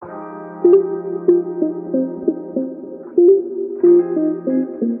Welcome,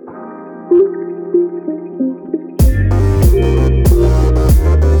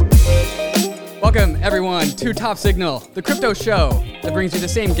 everyone, to Top Signal, the crypto show that brings you the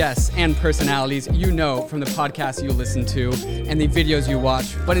same guests and personalities you know from the podcasts you listen to and the videos you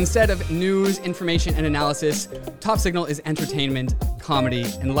watch. But instead of news, information, and analysis, Top Signal is entertainment, comedy,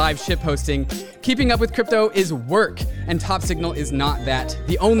 and live shitposting. Keeping up with crypto is work, and Top Signal is not that.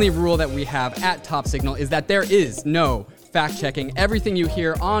 The only rule that we have at Top Signal is that there is no fact-checking. Everything you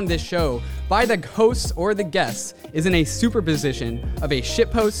hear on this show by the hosts or the guests is in a superposition of a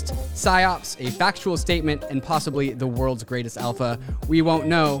shitpost, psyops, a factual statement, and possibly the world's greatest alpha. We won't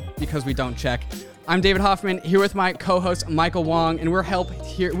know because we don't check. I'm David Hoffman, here with my co-host Michael Waugh, and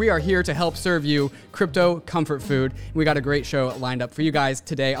we are here to help serve you crypto comfort food. We got a great show lined up for you guys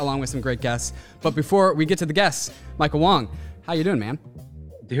today, along with some great guests. But before we get to the guests, Michael Waugh, how you doing, man?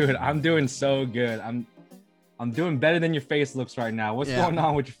 Dude, I'm doing so good. I'm doing better than your face looks right now. What's going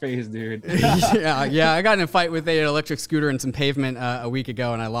on with your face, dude? yeah. I got in a fight with an electric scooter and some pavement a week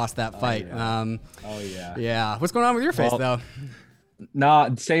ago, and I lost that fight. Yeah. What's going on with your face, though? Nah,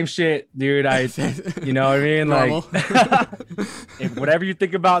 same shit, dude. You know what I mean? Like, if whatever you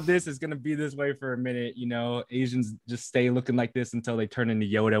think about this is gonna be this way for a minute. You know, Asians just stay looking like this until they turn into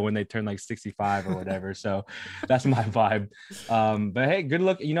Yoda when they turn like 65 or whatever. So that's my vibe. But hey, good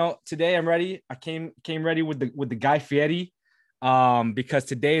luck. You know, today I'm ready. I came ready with the Guy Fieri, because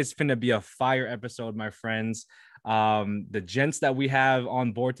today is finna be a fire episode, my friends. The gents that we have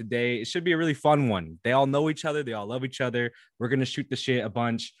on board today, it should be a really fun one. They all know each other, they all love each other. We're gonna shoot the shit a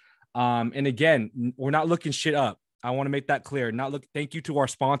bunch. And again, we're not looking shit up. I want to make that clear. Thank you to our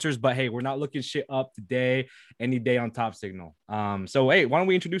sponsors, but hey, we're not looking shit up today, any day on Top Signal. So hey, why don't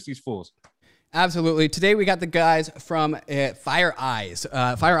we introduce these fools? Absolutely. Today we got the guys from Fire Eyes.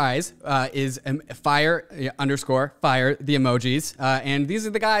 Fire Eyes is fire _ fire, the emojis. And these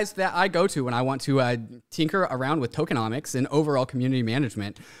are the guys that I go to when I want to tinker around with tokenomics and overall community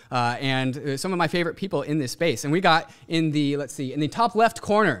management. And some of my favorite people in this space. And we got in the top left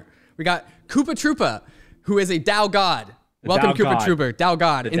corner, we got Koopa Troopa, who is a DAO god. Welcome, Koopa Trooper, DAO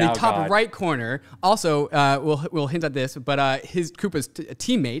God. In the top right corner, also, we'll hint at this, but Koopa's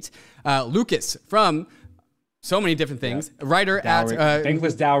teammate, Lucas, from so many different things, writer at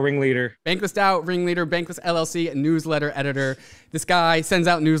Bankless DAO ringleader. Bankless DAO ringleader, Bankless LLC, newsletter editor. This guy sends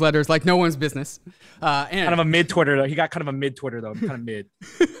out newsletters like no one's business. And kind of a mid Twitter though. He got kind of a mid Twitter though. Kind of mid.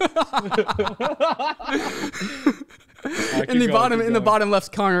 In the bottom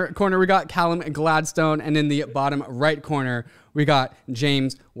left corner, we got Callum and Gladstone, and in the bottom right corner, we got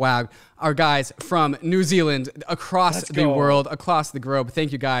James Waugh, our guys from New Zealand, across the world, across the globe.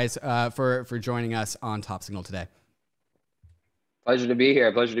 Thank you guys for joining us on Top Signal today. Pleasure to be here.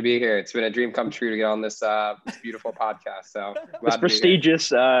 It's been a dream come true to get on this beautiful podcast. So this prestigious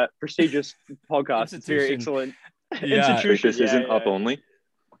podcast. It's very excellent. Yeah, this isn't up only.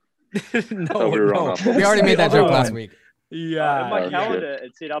 No. We already made that joke last week. Yeah. On my calendar,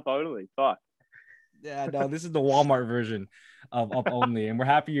 it said up only. Fuck. Yeah, no, this is the Walmart version of up only, and we're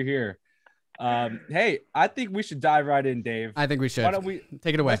happy you're here. Hey, I think we should dive right in, Dave. I think we should. Why don't we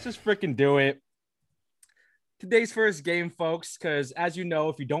take it away? Let's just freaking do it. Today's first game, folks, because as you know,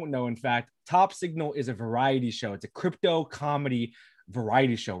 if you don't know, in fact, Top Signal is a variety show. It's a crypto comedy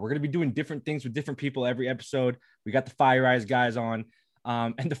variety show. We're going to be doing different things with different people every episode. We got the Fire Eyes guys on.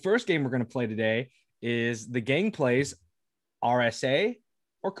 And the first game we're going to play today is the gang plays RSA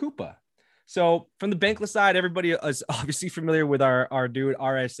or Koopa. So from the Bankless side, everybody is obviously familiar with our dude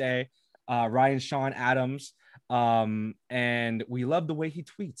RSA, Ryan Sean Adams. And we love the way he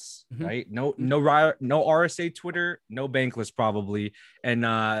tweets, right? No RSA Twitter, no Bankless probably. And,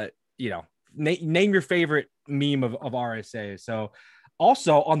 name your favorite meme of RSA. So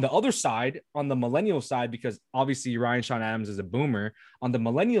also on the other side, on the millennial side, because obviously Ryan Sean Adams is a boomer, on the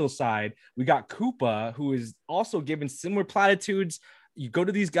millennial side, we got Koopa, who is also given similar platitudes. You go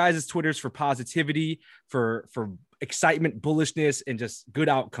to these guys' Twitters for positivity, for excitement, bullishness, and just good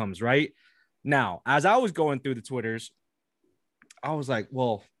outcomes, right? Now, as I was going through the Twitters, I was like,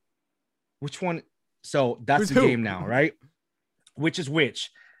 well, which one? So that's the game now, right? Which is which?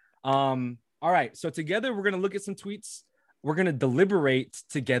 All right. So together, we're going to look at some tweets. We're going to deliberate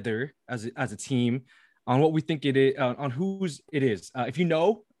together as a team on what we think it is, on whose it is. If you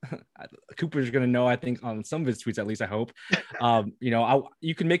know, Cooper's going to know, I think, on some of his tweets, at least I hope.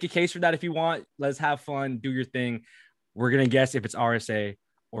 You can make a case for that if you want. Let's have fun. Do your thing. We're going to guess if it's RSA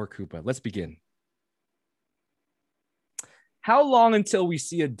or Koopa. Let's begin. How long until we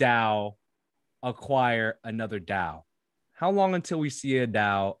see a DAO acquire another DAO? How long until we see a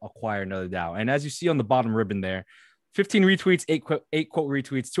DAO acquire another DAO? And as you see on the bottom ribbon there, 15 retweets, eight quote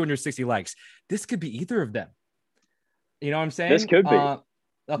retweets, 260 likes. This could be either of them. You know what I'm saying? This could be.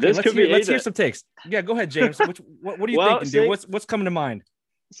 Okay, let's hear some takes. Yeah, go ahead, James. What are you thinking, dude? What's coming to mind?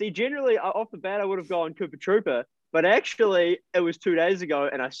 See, generally, off the bat, I would have gone Cooper Trooper, but actually, it was 2 days ago,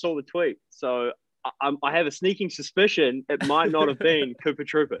 and I saw the tweet. So I have a sneaking suspicion it might not have been Cooper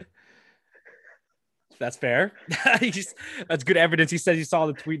Trooper. That's fair. That's good evidence. He says he saw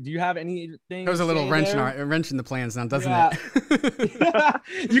the tweet. Do you have anything? There was a little wrench in the plans now, doesn't it?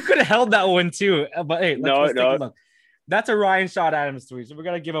 You could have held that one too. But hey, let's take a look. That's a Ryan Shot Adams tweet. So we're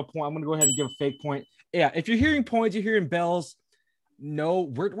gonna give a point. I'm gonna go ahead and give a fake point. Yeah, if you're hearing points, you're hearing bells. No,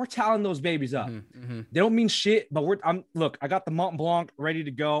 we're tallying those babies up. They don't mean shit, but I got the Mont Blanc ready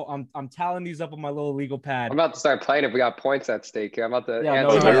to go. I'm tallying these up on my little legal pad. I'm about to start playing if we got points at stake here. I'm about to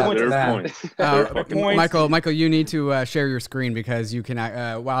points. Michael, you need to share your screen because you can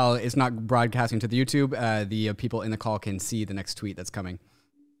while it's not broadcasting to the YouTube, the people in the call can see the next tweet that's coming.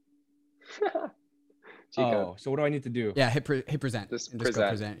 So what do I need to do? Yeah, hit present. Just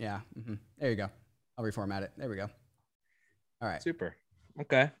present. Yeah. There you go. I'll reformat it. There we go. All right. Super.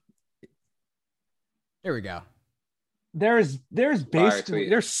 Okay. Here we go. There's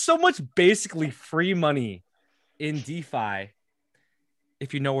so much basically free money in DeFi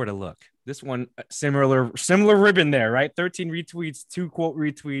if you know where to look. This one, similar ribbon there, right? 13 retweets, 2 quote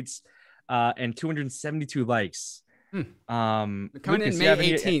retweets, and 272 likes. Coming in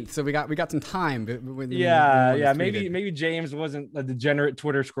May 18th, so we got some time. Maybe James wasn't a degenerate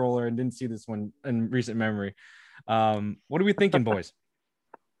Twitter scroller and didn't see this one in recent memory. What are we thinking, boys?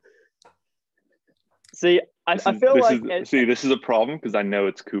 See, I feel like this is a problem because I know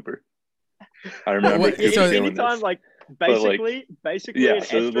it's Cooper. I remember anytime like basically yeah,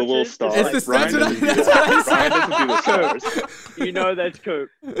 so the little star. Ryan doesn't do the stars. You know that's Coop.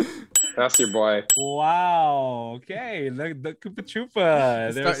 That's your boy. Wow. Okay. The Koopa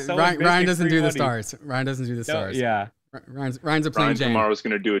Troopa. Ryan doesn't do the stars. Ryan doesn't do the stars. Yeah. Ryan's a plain Jane. Tomorrow's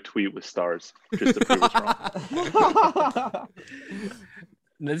going to do a tweet with stars just to prove it's wrong.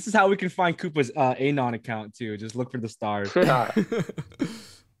 This is how we can find Koopa's Anon account too. Just look for the stars. All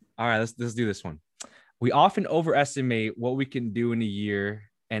right, let's do this one. We often overestimate what we can do in a year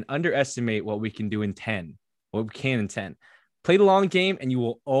and underestimate what we can do in 10. What we can in 10. Play the long game and you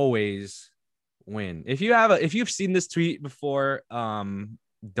will always win. If you've seen this tweet before, don't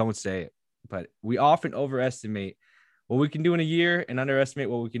say it. But we often overestimate what we can do in a year and underestimate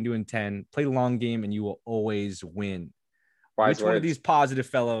what we can do in 10. Play the long game and you will always win. Which one of these positive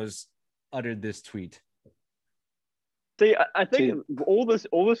fellows uttered this tweet? See, I think all this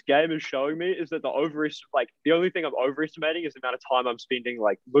game is showing me is that the only thing I'm overestimating is the amount of time I'm spending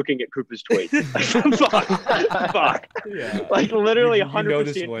looking at Cooper's tweets. Fuck. Yeah. Literally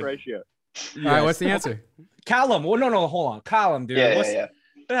 100% ratio. All right, what's the answer? Callum. Well, no, hold on. Callum, dude. Yeah.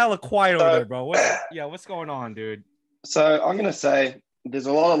 The hell of quiet over there, bro. What's going on, dude? So I'm gonna say there's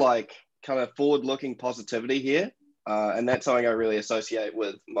a lot of kind of forward-looking positivity here, and that's something I really associate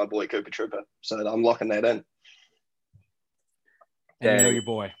with my boy Cooper Trooper. So I'm locking that in. And you know your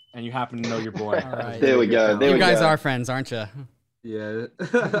boy, and you happen to know your boy. All right, there we go. You guys are friends, aren't you? Yeah,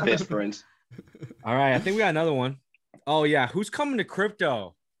 best friends. All right, I think we got another one. Oh yeah, who's coming to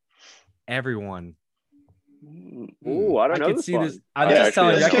crypto? Everyone. Ooh, I don't know. Can see this. I'm just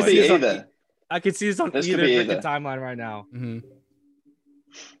telling you. I can see this on This either freaking timeline right now.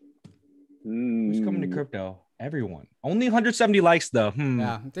 Who's coming to crypto? Everyone. Only 170 likes though.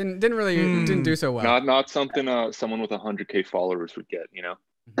 Yeah, didn't do so well. Not something someone with 100K followers would get. You know,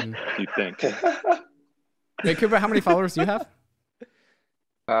 you'd think. Hey Cooper, how many followers do you have?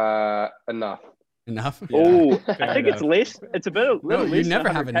 Enough. Enough. Oh, I think it's less. It's a bit less. You never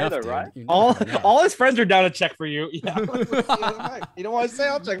have enough, though, right? All his friends are down to check for you. Yeah. You don't want to say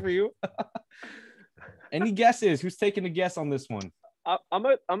I'll check for you. Any guesses? Who's taking a guess on this one? I'm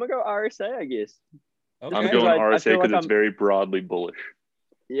gonna go RSA, I guess. Okay. I'm going RSA because it's very broadly bullish.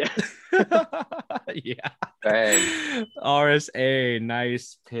 Yeah. Yeah. Dang. RSA,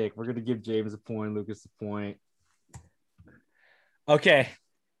 nice pick. We're gonna give James a point, Lucas a point. Okay,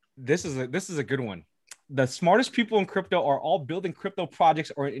 this is a good one. The smartest people in crypto are all building crypto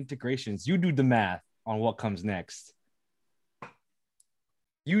projects or integrations. You do the math on what comes next.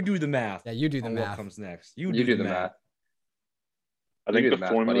 You do the math. Yeah, you do the math. What comes next? You do the math. I think the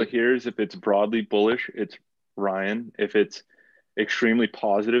formula here is if it's broadly bullish, it's Ryan. If it's extremely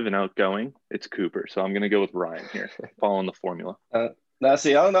positive and outgoing, it's Cooper. So I'm going to go with Ryan here, following the formula. No,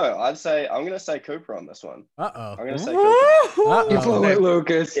 see, I don't know. I'm going to say Cooper on this one. Uh-oh. I'm going to say Cooper. You blew it,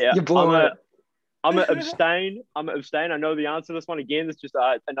 Lucas. Yeah, you blew it. I'm gonna abstain. I know the answer to this one. Again, it's just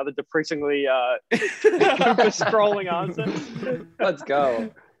another depressingly scrolling answer. Let's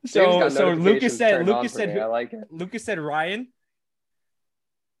go. So Lucas said I like it. Lucas said Ryan.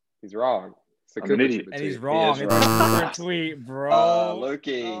 He's wrong. It's I'm an idiot. And he's wrong. It's a tweet, bro.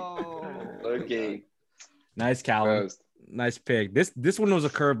 Loki. Nice, Callum. Nice pick. This one was a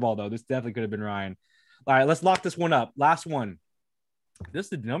curveball, though. This definitely could have been Ryan. All right, let's lock this one up. Last one. This is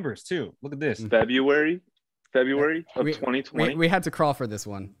the numbers, too. Look at this. February of 2020. We had to crawl for this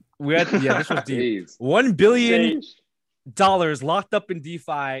one. This was deep. $1 billion locked up in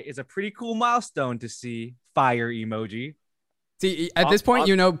DeFi is a pretty cool milestone to see. Fire emoji. See, at this point,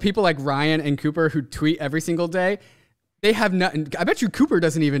 people like Ryan and Cooper who tweet every single day, they have nothing. I bet you Cooper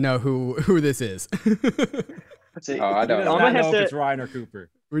doesn't even know who this is. See, I don't know if it's Ryan or Cooper.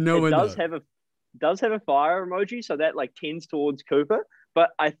 It does have a fire emoji, so that like tends towards Cooper.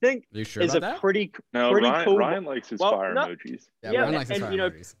 But I think is a pretty cool. Ryan likes his fire emojis. Yeah, Ryan likes his fire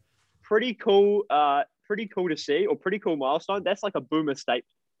emojis. Pretty cool to see, or pretty cool milestone. That's like a boomer statement.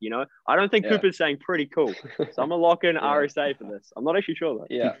 I don't think Cooper's saying pretty cool. So I'm gonna lock in RSA for this. I'm not actually sure though.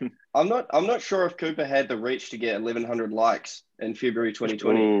 Yeah, I'm not sure if Cooper had the reach to get 1,100 likes in February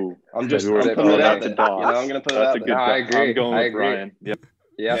 2020. Ooh, I'm putting it out there. I'm gonna put it out there. I agree. I'm going with Ryan. Yep.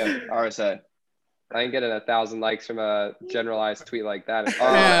 Yeah. RSA. I ain't getting 1,000 likes from a generalized tweet like that.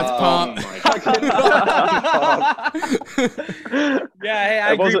 I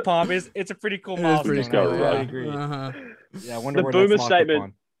agree, Pomp. It's a pretty cool milestone. I agree. Yeah, I wonder where boomer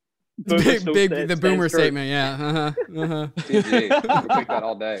statement. The boomer statement. Yeah. GG. We pick that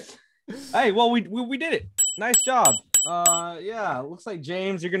all day. Hey, well, we did it. Nice job. Looks like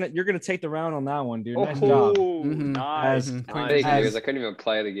James, you're gonna take the round on that one, dude. Nice job. Nice. Thank you, guys. I couldn't even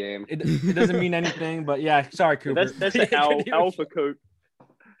play the game. It doesn't mean anything, but yeah, sorry, Cooper. That's an L for Coop.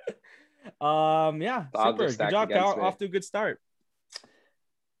 Super. Good job, Cal. Off to a good start.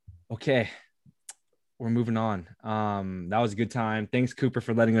 Okay. We're moving on. That was a good time. Thanks, Cooper,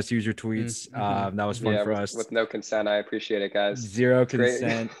 for letting us use your tweets. That was fun for us. With no consent, I appreciate it, guys. Zero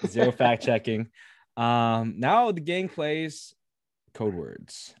consent, zero fact checking. Now the game plays code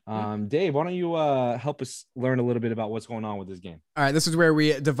words. Dave, why don't you help us learn a little bit about what's going on with this game? All right, this is where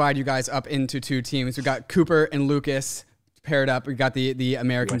we divide you guys up into two teams. We got Cooper and Lucas paired up. We got the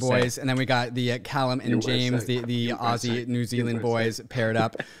American boys, and then we got the Callum and James, the Aussie New Zealand boys paired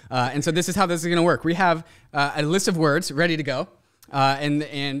up. And so this is how this is going to work. We have a list of words ready to go.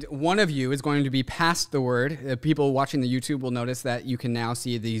 And one of you is going to be passed the word. People watching the YouTube will notice that you can now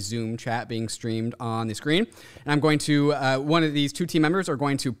see the Zoom chat being streamed on the screen. And I'm going to, one of these two team members are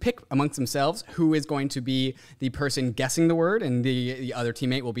going to pick amongst themselves who is going to be the person guessing the word, and the other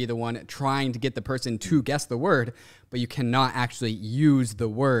teammate will be the one trying to get the person to guess the word, but you cannot actually use the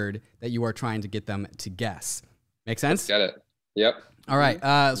word that you are trying to get them to guess. Make sense? Get it. Yep. All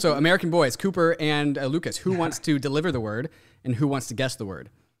right. So American boys, Cooper and Lucas, who wants to deliver the word? And who wants to guess the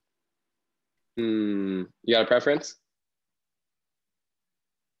word? You got a preference?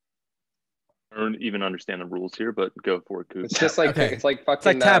 I don't even understand the rules here, but go for it, Coop. It's just like it's like fucking it's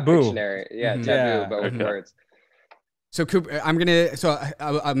like taboo. Dictionary. Yeah, taboo, but with words. So Cooper, I'm gonna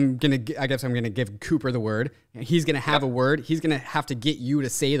give Cooper the word. He's gonna have a word. He's gonna have to get you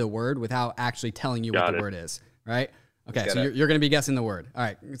to say the word without actually telling you what the word is. Right? Okay, so you're going to be guessing the word. All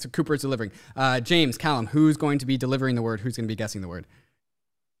right, so Cooper is delivering. James, Callum, who's going to be delivering the word? Who's going to be guessing the word?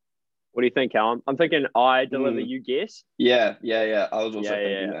 What do you think, Callum? I'm thinking I deliver, you guess. Yeah. I was also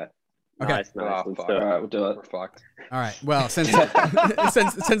thinking that. Okay. Nice. All right, we'll do it. We're fucked. All right. Well, since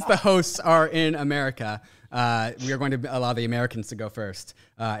the hosts are in America, we are going to allow the Americans to go first.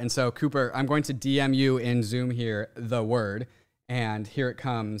 And so, Cooper, I'm going to DM you in Zoom here the word, and here it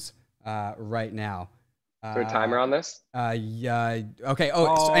comes right now. Is there a timer on this? Yeah. Okay.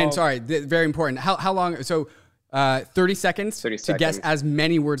 And sorry, very important. How long? So, 30 seconds to guess as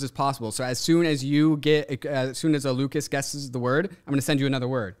many words as possible. So as soon as a Lucas guesses the word, I'm going to send you another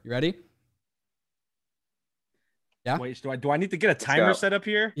word. You ready? Yeah. Wait, do I need to get a timer set up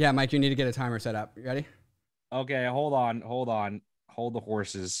here? Yeah, Mike, you need to get a timer set up. You ready? Okay. Hold on. Hold the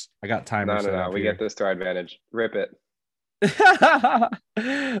horses. I got timer set up. No. We get this to our advantage. Rip it.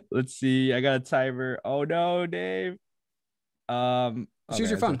 Let's see. I got a timer. Oh no, Dave. Use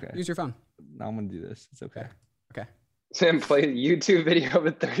your phone. Okay. Use your phone. No, I'm gonna do this. It's okay. Okay. Sam, play the YouTube video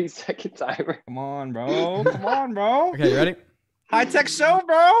with 30-second timer. Come on, bro. Okay, you ready? High tech show,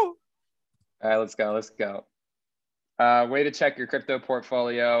 bro. All right, let's go. Way to check your crypto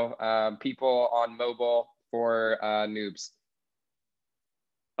portfolio. People on mobile for noobs.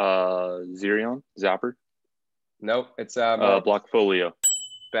 Zerion, Zapper. Nope, it's Blockfolio.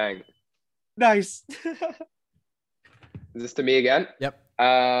 Bang. Nice. Is this to me again? Yep.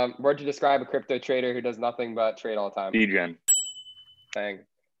 Word to describe a crypto trader who does nothing but trade all the time. Degen. Dang.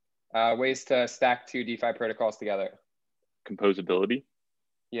 Ways to stack two DeFi protocols together. Composability.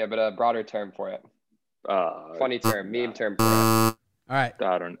 Yeah, but a broader term for it. Funny term, meme term for it. All right.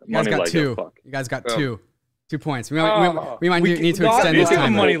 I don't know. You guys got Lego, two. fuck. You guys got Boom. 2 points. We might need to no, extend we this give him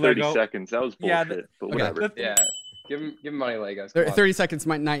time. money, 30 Lego. seconds. That was Yeah, bullshit. But okay. whatever. Yeah, give him money, Legos. Come on. 30 seconds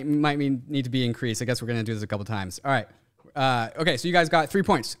might need to be increased. I guess we're gonna do this a couple times. All right. Okay, so you guys got 3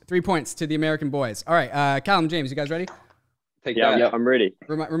 points. 3 points to the American boys. All right, Callum, James, you guys ready? Take that. Yeah, I'm ready.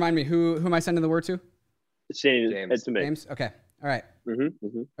 Remind me, who am I sending the word to? It's to me. James? Okay. All right.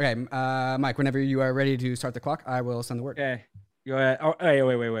 Mm-hmm. Okay, Mike, whenever you are ready to start the clock, I will send the word. Okay. Go ahead. Oh, hey,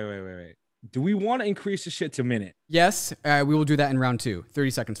 wait. Do we want to increase the shit to a minute? Yes, we will do that in round 2.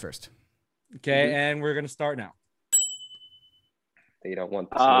 30 seconds first. Okay, and we're gonna start now. You don't want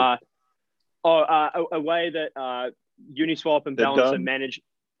A way that Uniswap and Balancer manage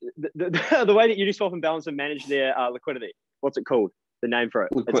the way that Uniswap and Balancer manage their liquidity. What's it called? The name for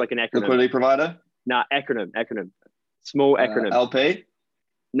it? It's like an acronym. Liquidity provider? Nah, acronym. Small acronym. LP?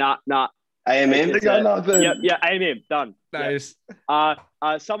 Nah. AMM? Yeah, AMM. Done. Nice.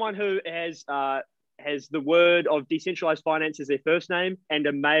 Someone who has the word of decentralized finance as their first name and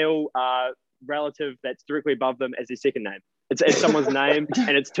a male relative that's directly above them as their second name. It's someone's name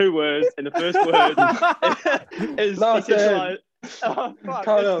and it's 2 words and the first word is decentralized. Oh, fuck. It's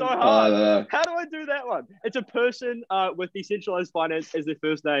so hard. How do I do that one? It's a person with decentralized finance as their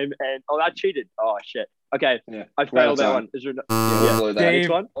first name and I cheated. Oh shit. Okay. Yeah. I failed that one. Is there next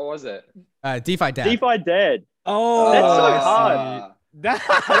one? What was it? DeFi Dad. DeFi Dad. Oh, that's so hard.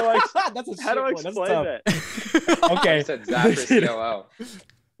 How do I explain that? Okay. I said Zapper COO.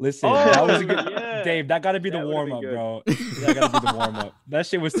 Listen, that was a good. Yeah. Dave, that got to be the warm up, bro. That got to be the warm up. That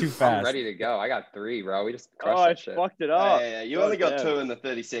shit was too fast. I'm ready to go. I got 3, bro. We just crushed that shit. I fucked it up. Yeah. You only got 2 in the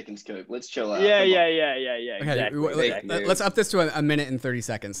 30 seconds, Coop. Let's chill out. Yeah. Okay, Exactly. let's up this to a minute and 30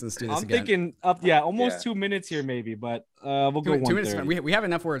 seconds. Let's do this again. I'm thinking almost 2 minutes here, maybe, but we'll go 2 minutes. 1:30. We have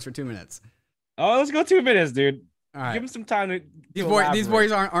enough words for 2 minutes. Oh, let's go 2 minutes, dude. All right. Give them some time to. These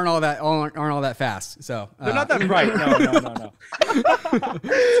boys aren't all that fast. So they're not that bright. No.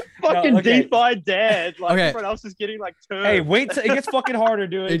 Fucking DeFi Dad. Like everyone else is getting like turns. Hey, wait till it gets fucking harder,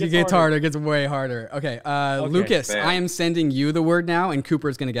 dude. It gets harder. It gets way harder. Okay, Lucas, man. I am sending you the word now, and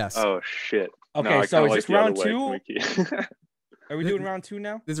Cooper's gonna guess. Oh shit. Okay, so is this round 2? Are we doing round 2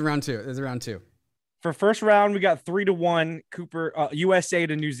 now? This is round 2. For first round, we got 3-1. Cooper, USA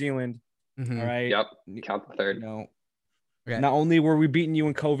to New Zealand. Mm-hmm. All right. Yep. Count the third. No. Okay. Not only were we beating you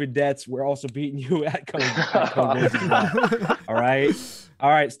in COVID debts, we're also beating you at COVID. All right. All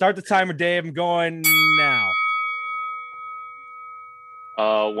right. Start the timer, Dave. I'm going now.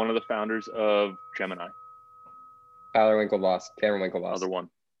 One of the founders of Gemini. Cameron Winklevoss. Other one.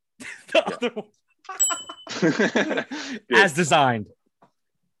 The other one. As designed.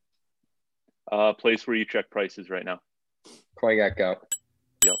 Place where you check prices right now. CoinGecko.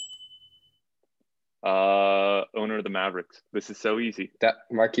 Yep. Owner of the Mavericks. This is so easy.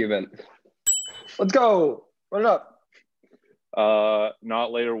 Mark Cuban. Let's go. Run it up.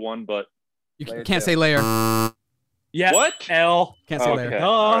 Not layer 1, but you can't say layer. Yeah. What? L. Can't say layer.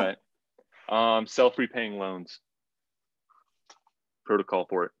 All right. Self-repaying loans. Protocol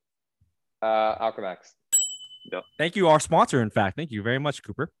for it. Alchemax. Yep. Thank you, our sponsor. In fact, thank you very much,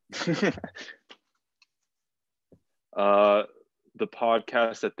 Cooper. The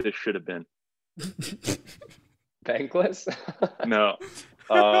podcast that this should have been. Bankless? No.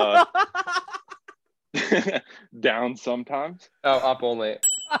 Down sometimes. Oh, up only.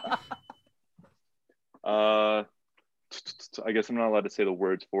 I guess I'm not allowed to say the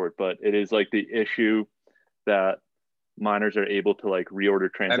words for it, but it is like the issue that miners are able to like reorder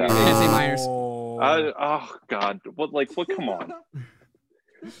transactions. Can't say miners. Oh God! What? Come on!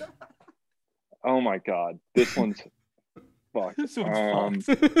 Oh my God! This one's fucked. This one's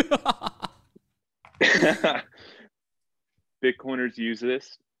fucked. Bitcoiners use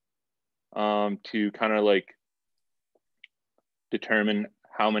this to kind of like determine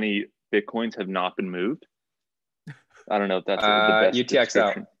how many Bitcoins have not been moved. I don't know if that's the best UTXO.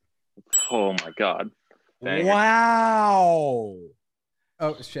 description. Oh my God. Dang. Wow.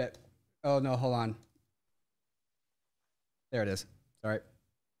 Oh shit. Oh no, hold on. There it is. Sorry.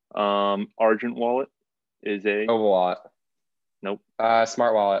 Argent wallet is a wallet. Nope.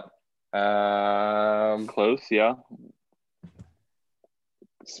 Smart wallet. Close, yeah.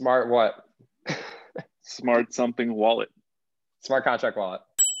 Smart what? Smart something wallet. Smart contract wallet.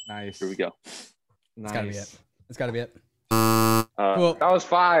 Nice. Here we go. Nice. It's gotta be it. Cool. That was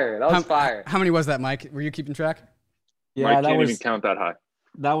fire. That was fire. How many was that, Mike? Were you keeping track? Yeah, Mike can't even count that high.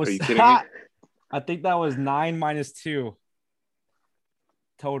 That was. Are you kidding me? I think that was 9 minus 2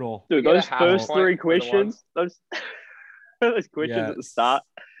 total. Dude, those first 3 questions, those questions at the start.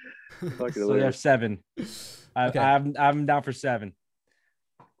 So you have 7. Okay. I'm down for 7.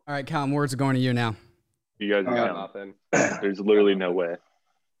 All right, Callum, words are going to you now. You guys got know. nothing. There's literally no way.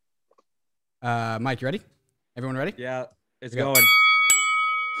 Mike, you ready? Everyone ready? Yeah, it's Go. going.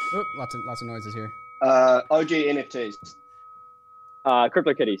 Oh, lots of noises here. OG NFTs.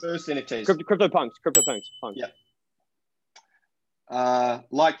 Crypto kitties. First NFTs. Crypto punks. Yeah.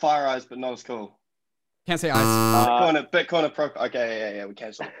 Like Fire Eyes, but not as cool. Can't say eyes. Bitcoin Pro. Okay, yeah, we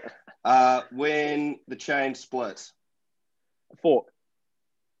cancel. When the chain splits. Fork.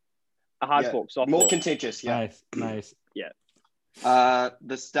 A hard fork. Soft more fork. contentious. Yeah. Nice. Yeah.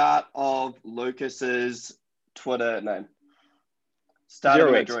 The start of Lucas's Twitter name. Start of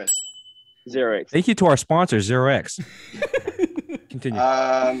the address. 0x. Thank you to our sponsor, 0x. Continue.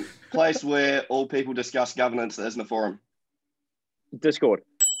 Place where all people discuss governance that isn't a forum. Discord.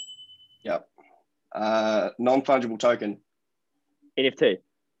 Yep. Non-fungible token. NFT.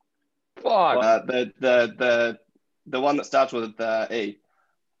 Fuck. The one that starts with E.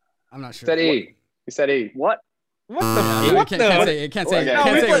 I'm not sure. Said E. You said E. What? What the? Yeah, What can't say it. Can't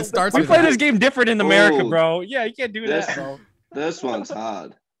say it starts We with play that. this game different in America, Ooh. bro. Yeah, you can't do that, bro. This one's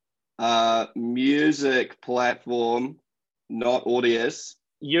hard. Music platform, not Audius.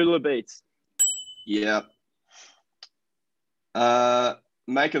 Eula Beats. Yep.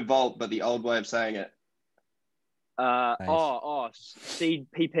 Make a vault, but the old way of saying it.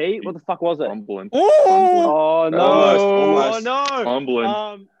 CPP. What the fuck was it? Fumbling. Oh no! Almost. Oh no!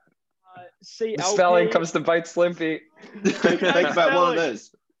 Fumbling. CLP. The spelling comes to bite Slimpy. Think about what it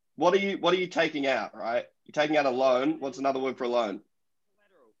is. What are you taking out, right? You're taking out a loan. What's another word for a loan?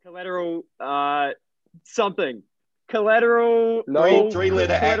 Collateral. Something. Collateral. No.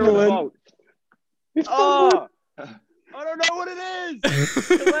 Three-letter acronym. Vault. Oh. I don't know what it is.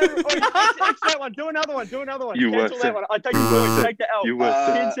 Collateral. X that one. Do another one. You Cancel were that one. I take the L. You were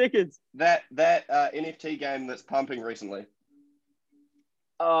 10 seconds. That NFT game that's pumping recently.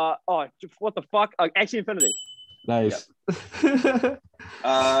 What the fuck? Axie Infinity. Nice.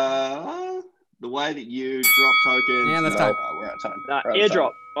 The way that you drop tokens. Yeah, that's time. We're out of time.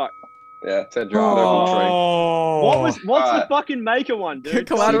 Airdrop. All right. Yeah, it's a drop. What's the fucking maker one, dude?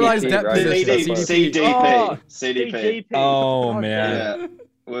 Collateralized debt right? position. CDP. CDP. Oh man. Yeah.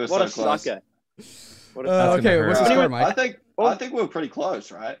 We're What so a close. sucker. Okay, what's the score, Mike? I think we were pretty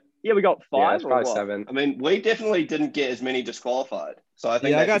close, right? Yeah, we got Yeah, 5 it's or probably what? 7. I mean, we definitely didn't get as many disqualified. So I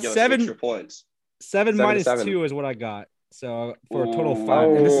think Yeah, I that got should give us 7 extra points. 7 minus 7. 2 is what I got. So for a total of Ooh. 5.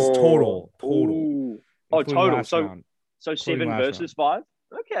 And this is total. Ooh. Oh, including total. last So round. 7 last versus 5?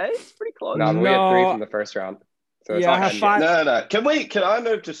 Okay, it's pretty close. No, but we had 3 No. from the first round. So it's Yeah, I not have end 5. yet. No. Can I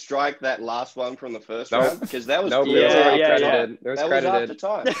move to strike that last one from the first Nope. round? Because that was Nope, yeah, it was already yeah, credited. It was that credited. was after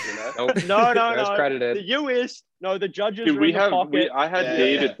time, you know? Nope. No, It was credited. The US, the judges Dude, were in the pocket. I had Yeah,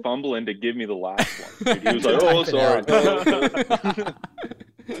 David yeah. fumbling to give me the last one. Dude, he was like, "Oh, sorry."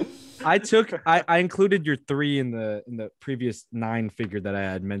 I included your 3 in the previous 9 figure that I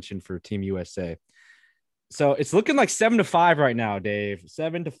had mentioned for Team USA. So it's looking like 7-5 right now, Dave.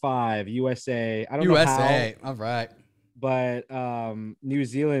 7-5 USA. I don't know USA. how, All right. but New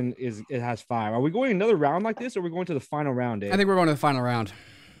Zealand has 5. Are we going another round like this, or are we going to the final round, Dave? I think we're going to the final round.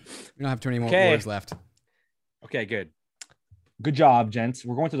 We don't have too many more words left. Okay, good. Good job, gents.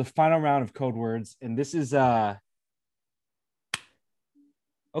 We're going to the final round of code words, and this is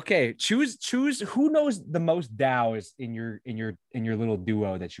okay. Choose who knows the most DAOs in your little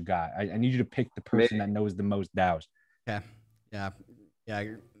duo that you got. I need you to pick the person that knows the most DAOs. Okay. Yeah.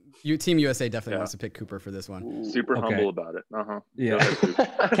 Team USA definitely wants to pick Cooper for this one. Super humble about it. Yeah.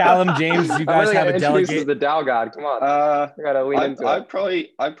 Callum, James, you guys really have a introduced delegate. as the DAO god. Come on. I gotta lean into I'd it.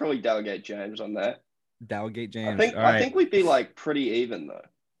 probably delegate James on that. Delegate James. I think we'd be like pretty even though.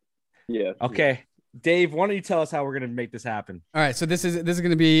 Yeah. Okay. Dave, why don't you tell us how we're going to make this happen? All right, so this is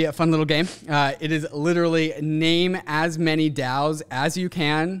going to be a fun little game. It is literally name as many DAOs as you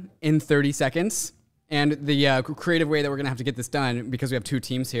can in 30 seconds. And the creative way that we're going to have to get this done, because we have 2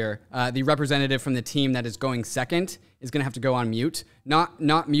 teams here, the representative from the team that is going second is going to have to go on mute,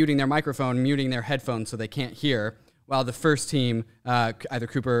 not muting their microphone, muting their headphones so they can't hear, while the first team, either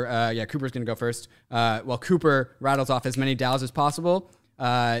Cooper, Cooper's going to go first, while Cooper rattles off as many DAOs as possible.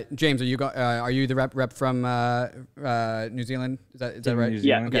 James, are you the rep from New Zealand? Is that right?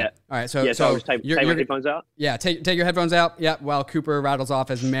 Yeah. Okay. Yeah. All right. So I'll just take my headphones out. Yeah. Take your headphones out. Yeah. While Cooper rattles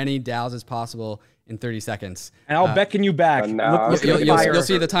off as many DAOs as possible in 30 seconds. And I'll beckon you back. You'll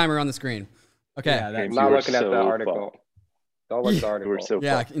see the timer on the screen. Okay. Yeah, I'm not looking at the article. Don't look at the article.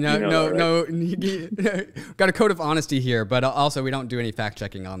 No. Got a code of honesty here, but also we don't do any fact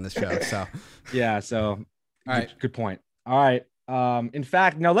checking on this show. So all right, good point. All right. In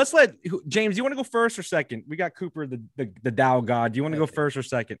fact, now let's let James. You want to go first or second? We got Cooper, the DAO god. Do you want to go first or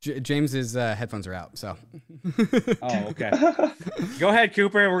second? James's headphones are out. So. Oh, okay. Go ahead,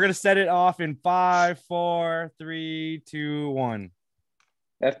 Cooper. We're gonna set it off in 5, 4, 3, 2, 1.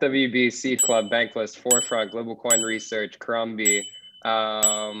 FWB, Seed Club, Bankless, Forefront, Global Coin Research, Crumby,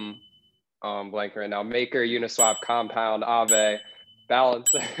 blank right now, Maker, Uniswap, Compound, Aave,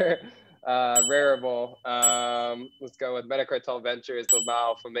 Balancer, Rarible. Let's go with Metacartel Ventures,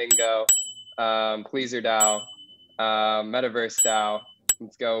 Lamau, Flamingo, Pleaser DAO, Metaverse DAO.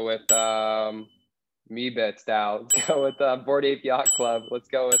 Let's go with Meebits DAO. Let's go with Bored Ape Yacht Club. Let's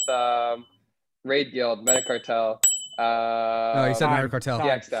go with Raid Guild, Metacartel. No, you said Metacartel.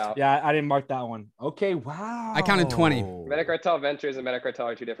 DAO. Yeah, I didn't mark that one. Okay, wow. I counted 20. Metacartel Ventures and Metacartel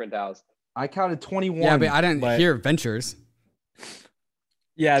are two different DAOs. I counted 21. Yeah, but I didn't hear Ventures.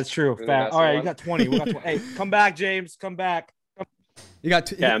 Yeah, it's true. All right, you got 20. We got 20. Hey, come back, James. Come back. You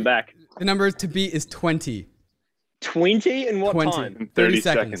got. Yeah, I'm back. The number to beat is 20. 20 in what time? 30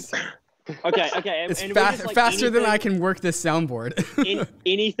 seconds. Okay. It's faster than I can work this soundboard.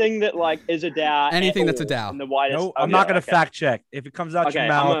 Anything that is a DAO. Anything that's a DAO. In the widest. No, I'm not gonna fact check. If it comes out your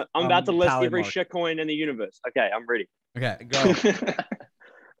mouth, I'm about to list every shitcoin in the universe. Okay, I'm ready. Okay, go.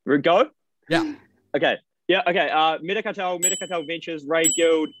 We go? Yeah. Okay. Yeah. Okay. Metacartel Ventures, Raid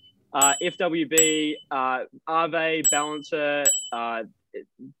Guild, FWB, Aave, Balancer,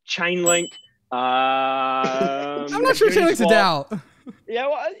 Chainlink. I'm not sure Chainlink's a DAO. Yeah,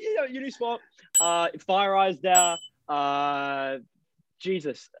 well, Uniswap, FireEye's DAO,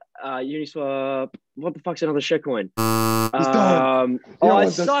 Uniswap. What the fuck's another shitcoin? I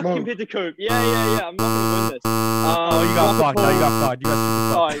suck compared to Coop. Yeah. I'm not gonna win this. You got fucked. No, you got fucked. You got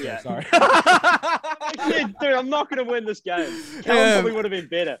super fucked. Oh yeah. Sorry. Dude, I'm not gonna win this game. Callum probably would have been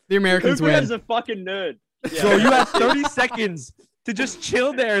better. The Americans Cooper win. is a fucking nerd. Yeah. So you had 30 seconds to just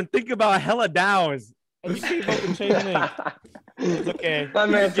chill there and think about hella DAOs. And you came up with Chainlink. It's okay. My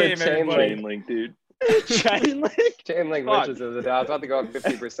man said Chainlink, dude. Chainlink? Chainlink Ventures is a DAO. It's about to go up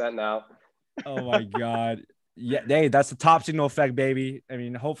 50% now. Oh my god. Yeah, hey, that's the top signal effect, baby. I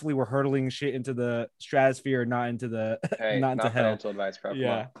mean, hopefully we're hurtling shit into the stratosphere, not into the not into hell. Financial advice, bro.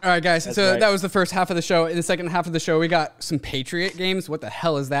 Yeah. All right, guys. That's so right. that was the first half of the show. In the second half of the show, we got some Patriot games. What the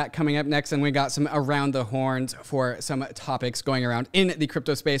hell is that coming up next? And we got some around the horns for some topics going around in the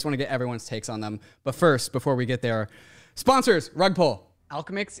crypto space. Want to get everyone's takes on them. But first, before we get there, sponsors, rug pull.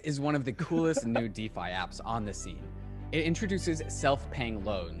 Alchemix is one of the coolest new DeFi apps on the scene. It introduces self-paying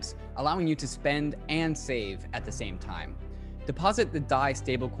loans, allowing you to spend and save at the same time. Deposit the DAI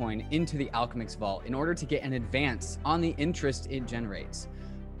stablecoin into the Alchemix vault in order to get an advance on the interest it generates.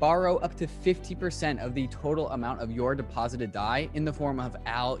 Borrow up to 50% of the total amount of your deposited DAI in the form of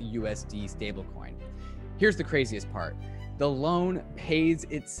ALUSD stablecoin. Here's the craziest part. The loan pays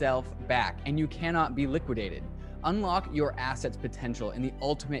itself back and you cannot be liquidated. Unlock your asset's potential in the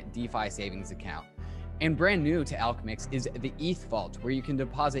ultimate DeFi savings account. And brand new to Alchemix is the ETH Vault, where you can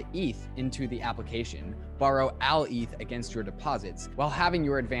deposit ETH into the application, borrow ALETH against your deposits, while having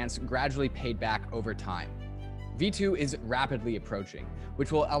your advance gradually paid back over time. V2 is rapidly approaching,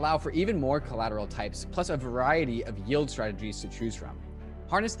 which will allow for even more collateral types, plus a variety of yield strategies to choose from.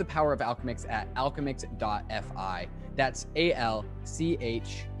 Harness the power of Alchemix at alchemix.fi. That's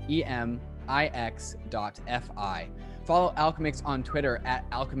ALCHEMIX.fi. Follow Alchemix on Twitter at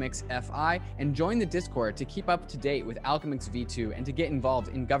AlchemixFI and join the Discord to keep up to date with Alchemix V2 and to get involved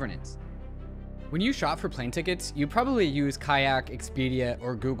in governance. When you shop for plane tickets, you probably use Kayak, Expedia,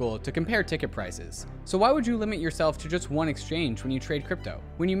 or Google to compare ticket prices. So why would you limit yourself to just one exchange when you trade crypto?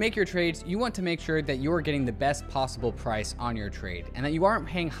 When you make your trades, you want to make sure that you're getting the best possible price on your trade and that you aren't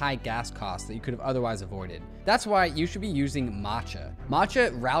paying high gas costs that you could have otherwise avoided. That's why you should be using Matcha.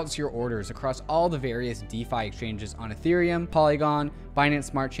 Matcha routes your orders across all the various DeFi exchanges on Ethereum, Polygon, Binance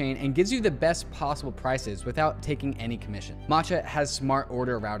Smart Chain, and gives you the best possible prices without taking any commission. Matcha has smart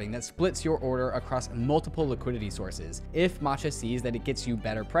order routing that splits your order across multiple liquidity sources if Matcha sees that it gets you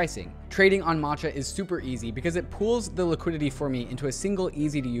better pricing. Trading on Matcha is super easy because it pools the liquidity for me into a single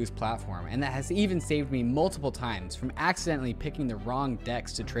easy to use platform, and that has even saved me multiple times from accidentally picking the wrong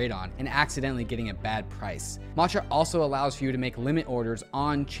DEX to trade on and accidentally getting a bad price. Matcha also allows for you to make limit orders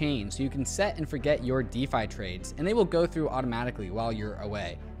on chain so you can set and forget your DeFi trades and they will go through automatically while you're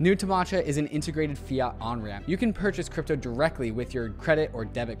away. New to Matcha is an integrated fiat on-ramp. You can purchase crypto directly with your credit or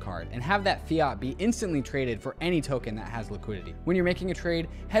debit card and have that fiat be instantly traded for any token that has liquidity. When you're making a trade,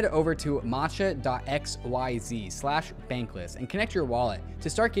 head over to matcha.xyz/bankless and connect your wallet to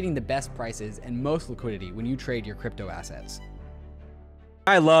start getting the best prices and most liquidity when you trade your crypto assets.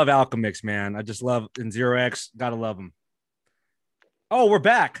 I love Alchemix, man. I just love in 0x. Gotta love them. Oh, we're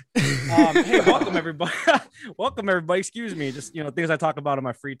back. Hey, welcome everybody. Welcome everybody. Excuse me. Just things I talk about in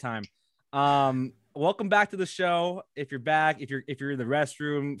my free time. Welcome back to the show. If you're back, if you're in the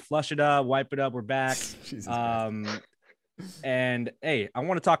restroom, flush it up, wipe it up. We're back. And hey, I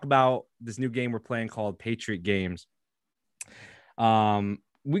want to talk about this new game we're playing called Patriot Games.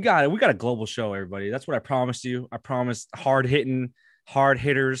 We got a global show, everybody. That's what I promised you. I promised hard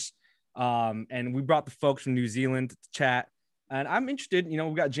hitters. And we brought the folks from New Zealand to chat. And I'm interested, we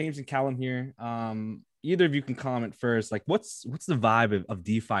got James and Callum here. Either of you can comment first. Like, what's the vibe of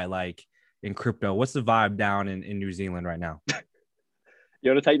DeFi like in crypto? What's the vibe down in New Zealand right now?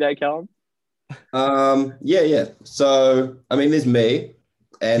 You want to take that, Callum? Yeah. So, there's me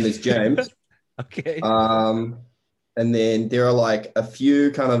and there's James. Okay. And then there are like a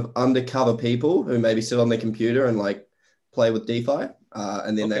few kind of undercover people who maybe sit on their computer and like play with DeFi.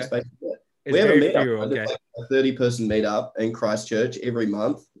 And then that's basically it. We have a meetup. Okay. Like a 30-person meetup in Christchurch every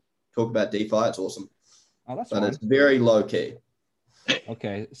month. Talk about DeFi. It's awesome. Oh, that's but fun. It's very low key.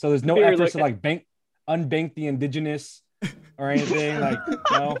 Okay, so there's no efforts to like unbank the indigenous or anything. Like,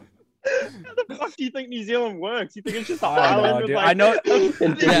 no. How the fuck do you think New Zealand works? You think it's just an island? I know.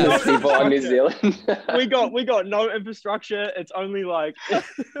 Indigenous people on New Zealand. we got no infrastructure. It's only like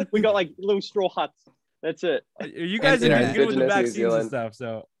we got like little straw huts. That's it. You guys are good with the vaccines and stuff.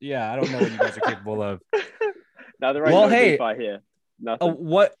 So yeah, I don't know what you guys are capable of. Now there ain't no DeFi here.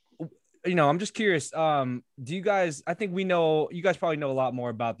 Nothing. I'm just curious. Do you guys? I think you guys probably know a lot more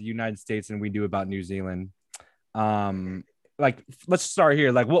about the United States than we do about New Zealand. Like, let's start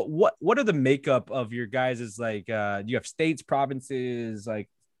here. Like, what are the makeup of your guys', like, do you have states, provinces? Like,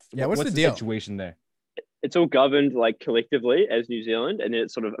 what's the deal? Situation there? It's all governed like collectively as New Zealand, and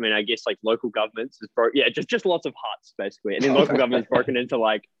it's sort of, I guess like local governments is just lots of huts basically, and then local government's broken into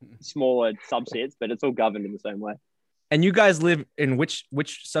like smaller subsets, but it's all governed in the same way. And you guys live in which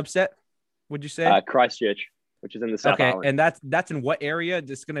subset would you say? Christchurch, which is in the South Island. And that's in what area?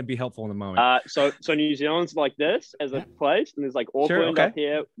 That's going to be helpful in the moment. So New Zealand's like this as a place, and there's like Auckland up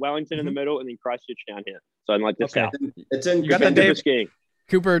here, Wellington in the middle, and then Christchurch down here. So in like the south. It's in. You got the Dave skiing.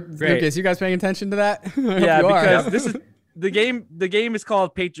 Cooper, Lucas, you guys paying attention to that? Yeah, because this is the game. The game is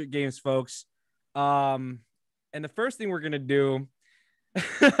called Patriot Games, folks. And the first thing we're gonna do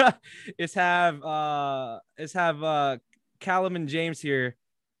is have Callum and James here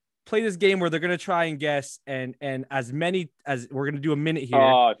play this game where they're gonna try and guess, and as many as we're gonna do a minute here.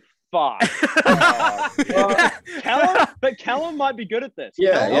 Oh fuck! Callum might be good at this.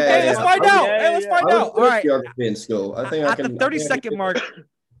 Yeah. Let's find out. Let's find out. All right. Geography in school. I think at the 30-second mark,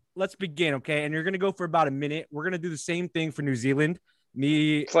 let's begin. Okay, and you're gonna go for about a minute. We're gonna do the same thing for New Zealand.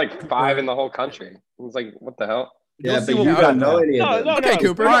 It's like 5 in the whole country. It's like, what the hell? Yeah, but you don't know any of them. Okay,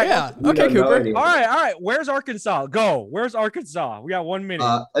 Cooper. All right. Yeah. Okay, Cooper. All right. Where's Arkansas? Go. Where's Arkansas? We got 1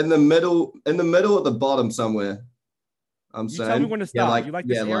 minute. In the middle at the bottom somewhere. I'm saying. Tell me when to stop. Yeah, You like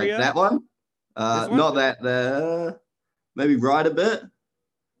this area? Like that one? Not that there. Maybe right a bit.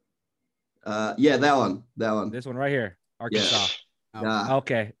 Yeah, that one. This one right here, Arkansas. Yeah.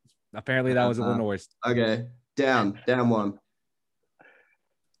 Okay. Apparently that was Illinois. Okay. Down one.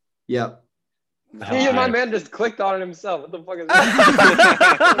 Yep. My man just clicked on it himself. What the fuck is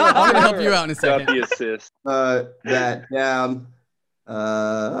that? I'm gonna help you out in a second. Got the assist. That down.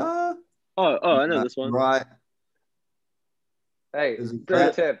 I know this one. Right. Hey,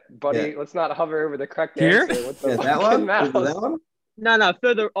 great tip, buddy. Yeah. Let's not hover over the correct Here? answer. What the That one? mouse? Is it that one? No,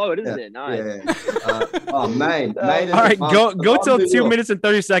 further. Oh, it is there. Nice. Yeah. Maine. All right, go till 2 minutes and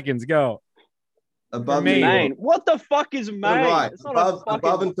 30 seconds. Go. Above Maine. New York. Maine. What the fuck is Maine? Right. It's not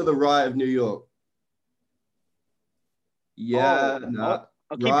above and to the right of New York. Yeah. No.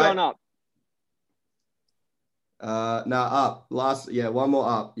 I'll keep going up. No, up. One more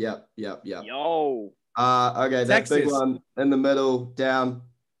up. Yep. Yo. Okay, that big one in the middle, down.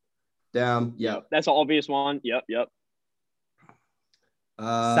 Yep. That's an obvious one. Yep.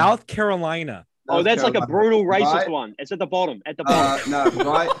 South Carolina. Oh, that's like a brutal racist one. It's at the bottom. No,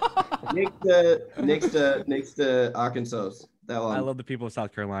 right next to Arkansas. That one. I love the people of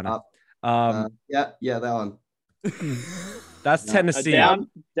South Carolina. Yeah, that one. That's Tennessee. Down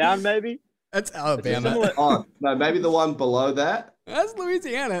maybe. That's Alabama. Oh no, maybe the one below that. That's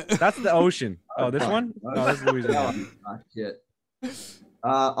Louisiana. That's the ocean. Oh, this one? No, that's Louisiana. Oh, shit.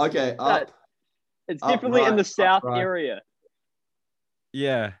 Okay, up. It's definitely in the south area.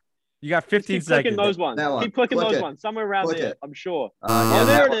 Yeah. You got 15 Keep seconds. Clicking those ones. Keep clicking those ones. Somewhere around there, I'm sure.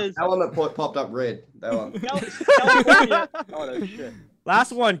 There it is. That one that popped up red. That one. California. Oh, no shit.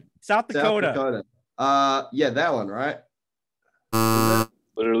 Last one. South Dakota. Yeah, that one, right?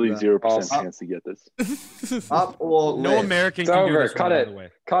 Literally 0% chance to get this. Up or no left? American it's can over. do this. Cut one, it. By the way.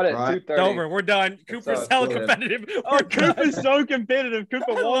 Cut it. Right. 2:30. It's over. We're done. Cooper's hella competitive. Cooper's so competitive.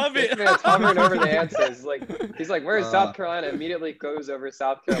 Cooper love it. This man's hovering over the answers. He's like, where's South Carolina? Immediately goes over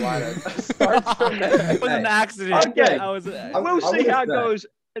South Carolina. Starts from there. It was an accident. Okay. We'll see how it goes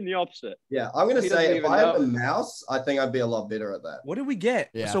in the opposite. Yeah, I'm gonna say if I had the mouse, I think I'd be a lot better at that. What did we get?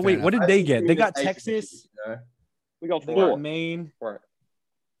 Yeah, so wait, what did they get? They got Texas. We got 4. They got Maine. 4.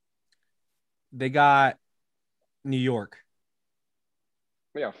 They got New York.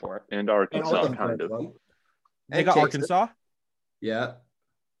 We got 4. And Arkansas, kind of. They got Arkansas? Yeah.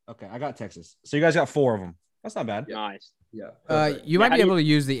 Okay, I got Texas. So you guys got 4 of them. That's not bad. Nice. Yeah. You might be able to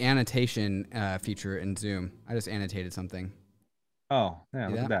use the annotation feature in Zoom. I just annotated something. Oh, yeah,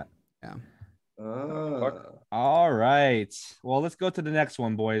 look at that. Yeah. All right. Well, let's go to the next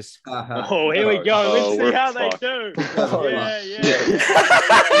one, boys. Oh, here we go. Let's see how they do.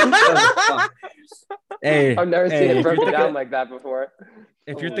 Hey, I've never seen it broken down like that before.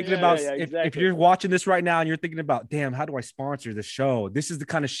 If you're thinking about, if you're watching this right now and you're thinking about, damn, how do I sponsor the show? This is the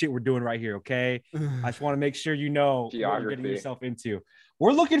kind of shit we're doing right here, okay? I just want to make sure you know what you're getting yourself into.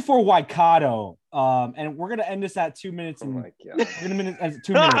 We're looking for Waikato, and we're gonna end this at 2 minutes. And, oh my God.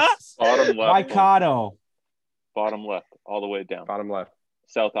 2 minutes. Bottom left. Waikato. Bottom left, all the way down. Bottom left.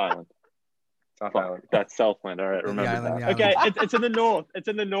 South Island. South Island. That's Southland. All right, remember that. Okay, it's in the north. It's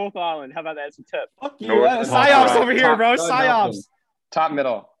in the North Island. How about that? It's a tip. Fuck you. Psyops over here, bro. Psyops. Top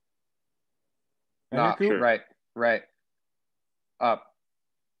middle. Not sure. Right. Up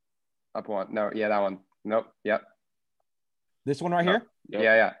one. No, yeah, that one. Nope. Yep. This one right here? Yep.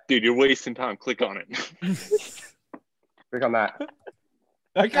 Yeah. Dude, you're wasting time. Click on it. Click on that.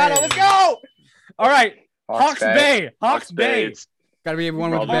 I got it. Let's go. All right. Hawks Bay. Hawks Bay. Got to be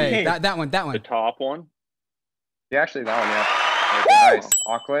one with the bay. That one. The top one? Yeah, actually, that one, yeah. Nice.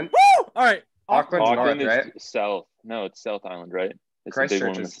 Auckland. Woo! All right. Auckland's Auckland north, is right? south. No, it's South Island, right? It's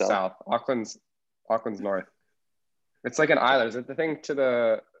Christchurch is south. Auckland's north. It's like an island. Is it the thing to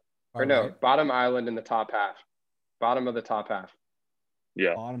the or no, right. Bottom island in the top half. Bottom of the top half.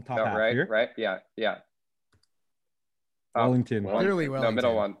 Yeah. Bottom top half. Right, here? right? Yeah. Wellington. Literally Wellington. No,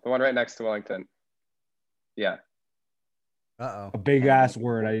 middle one. The one right next to Wellington. Yeah. A big ass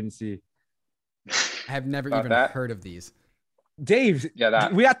word I didn't see. I have never even heard of these. Dave. Yeah,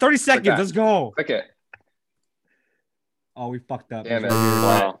 that. We got 30 seconds. Let's go. Click it. Oh, we fucked up. Damn it.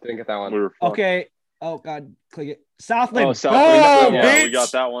 Wow. Didn't get that one. Okay. Oh, God. Click it. Southland. Oh, Southland. Yeah, we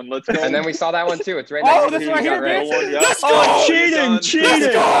got that one. Let's go. And then we saw that one too. It's right next to this right here, bitch. Let's go. Cheating.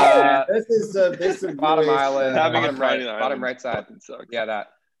 This is bottom island. Bottom right side. Yeah, that.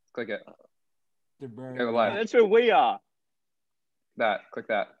 Click it. Go left. That's where we are. That. Click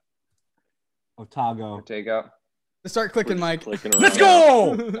that. Otago. There you go. Let's start clicking, Mike. Let's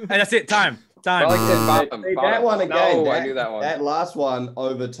go. And that's it. Time. Wellington, bottom. That one again. No, I knew that one. That last one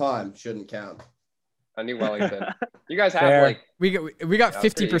over time shouldn't count. I knew Wellington. You guys have we got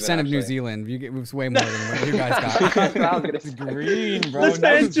 50% of New Zealand. It was way more than what you guys got. It's green, bro. This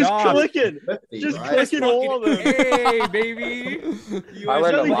man's just clicking. Clicking all of them. Hey, baby. I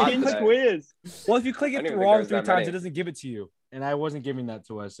learned a lot today. Squares. Well, if you click it wrong 3 times, it doesn't give it to you. And I wasn't giving that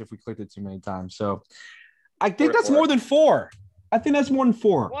to us if we clicked it too many times. So I think that's more than 4. I think that's more than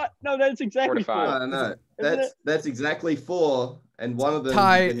 4. What? No, that's exactly 4. No. That's exactly 4. And one of them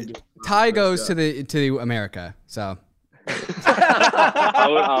tie goes to America. So I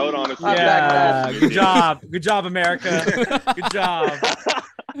would honestly. Yeah. Good job, America. Good job.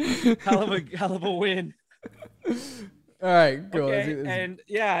 Hell of a win. All right, cool. Okay, and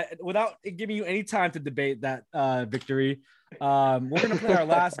yeah, without giving you any time to debate that victory, we're gonna play our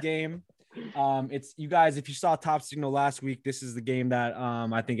last game. It's you guys. If you saw Top Signal last week, this is the game that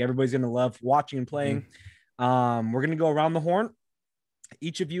I think everybody's gonna love watching and playing. We're gonna go around the horn.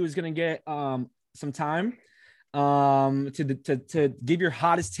 Each of you is gonna get some time to give your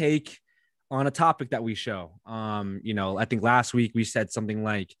hottest take on a topic that we show. I think last week we said something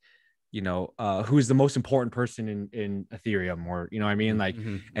like, who is the most important person in Ethereum, or what I mean, like,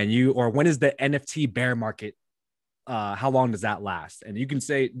 or when is the NFT bear market? How long does that last? And you can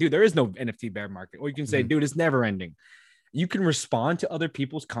say, dude, there is no NFT bear market, or you can say, dude, it's never ending. You can respond to other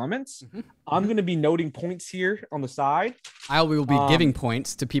people's comments. I'm going to be noting points here on the side. I will be giving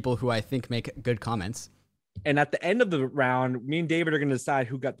points to people who I think make good comments. And at the end of the round, me and David are going to decide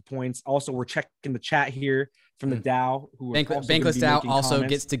who got the points. Also, we're checking the chat here from the DAO. Bankless DAO also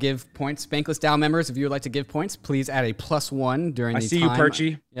gets to give points. Bankless DAO members, if you would like to give points, please add a +1 during the time. I see you,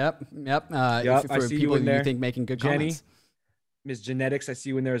 Perchy. Yep. I see people you in there. You think making good Jenny, comments. Miss Genetics, I see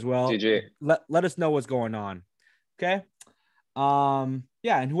you in there as well. GG. Let us know what's going on. Okay.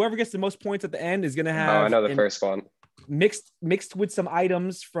 Yeah, and whoever gets the most points at the end is gonna have. Oh, I know the first one. Mixed with some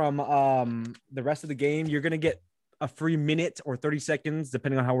items from the rest of the game, you're gonna get a free minute or 30 seconds,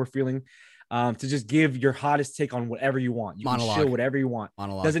 depending on how we're feeling, to just give your hottest take on whatever you want. You Monologue. can show whatever you want.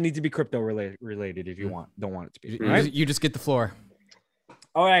 Monologue. Doesn't need to be crypto related if you don't want it to be. Right? You just get the floor.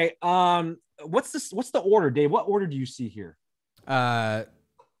 All right. What's the order, Dave? What order do you see here? I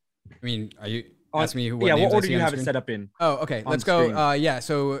mean, are you asking me what what order do you have it set up in? Oh, okay. Let's go.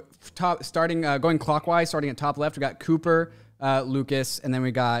 So going clockwise, starting at top left, we got Cooper, Lucas, and then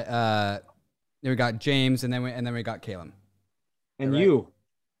we got James, and then we got Callum. And right? You.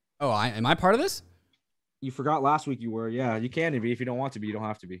 Oh, am I part of this? You forgot last week you were. Yeah, you can be. If you don't want to be, you don't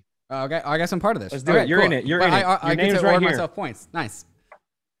have to be. Okay, I guess I'm part of this. Let's do it. You're in it. You're in it. I get to award myself points. Nice.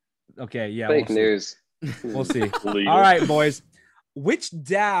 Okay, yeah. Fake news. We'll see. All right, boys. Which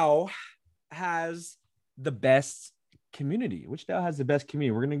DAO has the best community? Which DAO has the best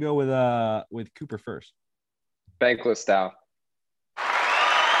community? We're gonna go with Cooper first. Bankless DAO.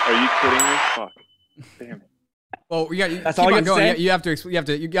 Are you kidding me? Fuck. Damn it. Well, that's all you going. You got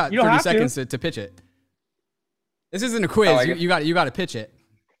 30 seconds to pitch it. This isn't a quiz. You got to pitch it.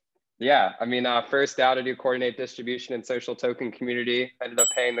 Yeah, I mean, first DAO to do coordinate distribution and social token community. Ended up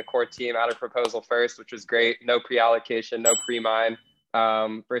paying the core team out of proposal first, which was great. No pre-allocation, no pre-mine.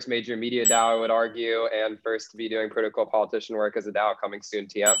 First major media DAO, I would argue, and first to be doing protocol politician work as a DAO coming soon.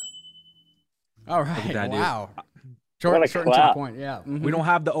 TM. All right. Wow. Short and to the point. Yeah. Mm-hmm. We don't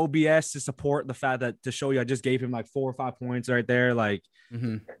have the OBS to support the fact that to show you I just gave him like 4 or 5 points right there. Like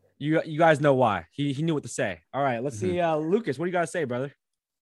you guys know why. He knew what to say. All right, let's see. Lucas, what do you got to say, brother?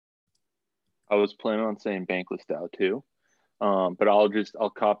 I was planning on saying Bankless DAO too. But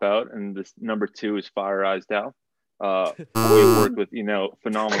I'll cop out, and this number 2 is Fire Eyes DAO. We worked with,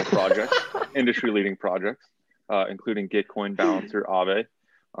 phenomenal projects, industry leading projects, including Gitcoin, Balancer, Aave.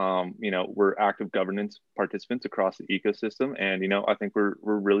 We're active governance participants across the ecosystem, and I think we're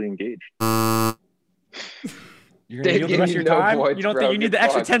really engaged. You're gonna yield the rest of your time. Points, you don't think you need the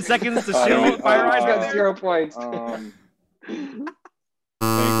extra 10 seconds to show Fire Eyes? Got 0 points.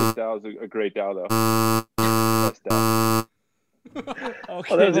 Bankless DAO is a great DAO though. Best DAO.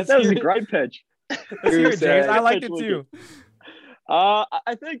 Okay, that was a great pitch. Let's hear it, James. I liked it too.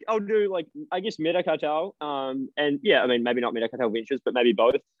 I think I'll do Meta Cartel. And yeah, I mean, maybe not Meta Cartel Ventures, but maybe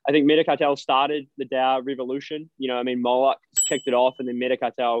both. I think Meta Cartel started the DAO revolution. Moloch kicked it off, and then Meta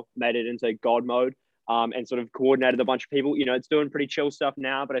Cartel made it into God mode, and sort of coordinated a bunch of people. It's doing pretty chill stuff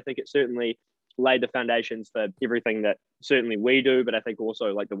now, but I think it certainly laid the foundations for everything that certainly we do, but I think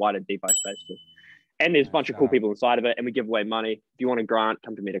also like the wider DeFi space too. And there's a bunch of cool people inside of it, and we give away money. If you want a grant,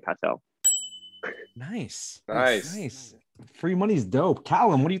 come to Meta Cartel. Nice. Free money's dope.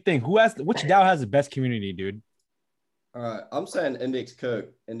 Callum, what do you think? Which DAO has the best community, dude? All right, I'm saying Index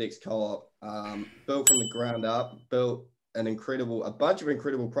Co-op, built from the ground up, built a bunch of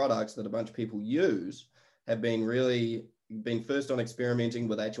incredible products that a bunch of people use, have been first on experimenting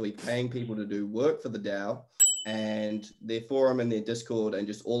with actually paying people to do work for the DAO, and their forum and their Discord and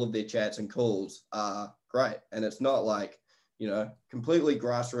just all of their chats and calls are great. And it's not like, completely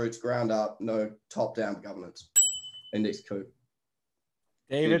grassroots, ground up, no top-down governance. Index Co.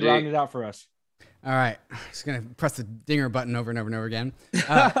 David, round it out for us. All right. Just going to press the dinger button over and over and over again.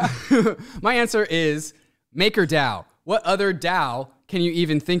 My answer is MakerDAO. What other DAO can you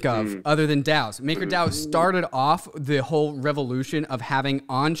even think of other than DAOs? MakerDAO started off the whole revolution of having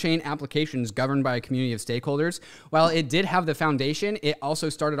on-chain applications governed by a community of stakeholders. While it did have the foundation, it also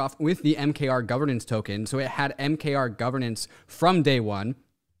started off with the MKR governance token. So it had MKR governance from day one.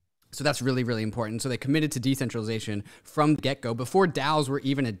 So that's really, really important. So they committed to decentralization from the get-go. Before DAOs were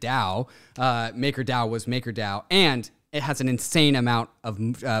even a DAO, MakerDAO was MakerDAO. And it has an insane amount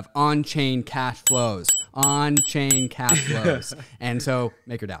of on-chain cash flows. On-chain cash flows. And so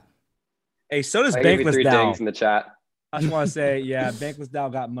MakerDAO. Hey, so does Bankless DAO. In the chat. I just want to say, yeah, Bankless DAO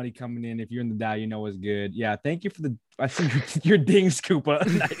got money coming in. If you're in the DAO, you know what's good. Yeah, thank you for I think your dings, Koopa.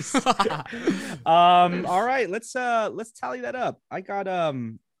 Nice. All right, let's tally that up.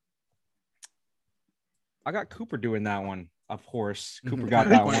 I got Cooper doing that one, of course. Cooper got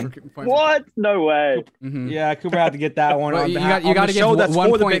that one. What? No way. Yeah, Cooper had to get that one. Well, you got to give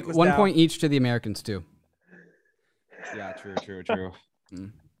one point each to the Americans too. Yeah, true.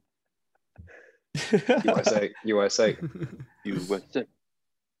 USA.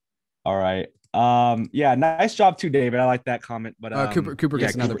 All right. Yeah, nice job too, David. I like that comment. But Cooper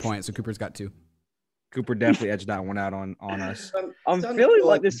gets another point, so Cooper's got 2. Cooper definitely edged that one out on us. I'm feeling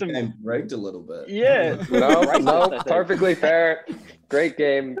like there's some rigged a little bit. Yeah. No, perfectly fair. Great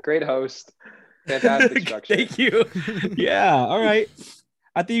game, great host, fantastic structure. Thank you. Yeah. All right.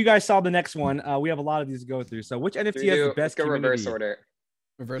 I think you guys saw the next one. We have a lot of these to go through. So, which NFT has the best? Let's go community? reverse order.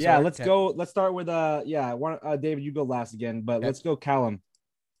 Yeah, let's go. Let's start with David, you go last again, but let's go Callum.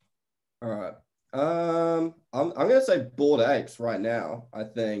 All right. I'm gonna say Bored Apes right now. I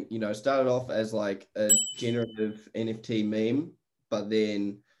think started off as like a generative NFT meme, but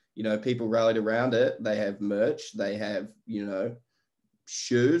then people rallied around it. They have merch, they have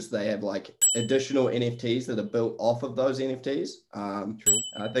shoes, they have like additional NFTs that are built off of those NFTs. True.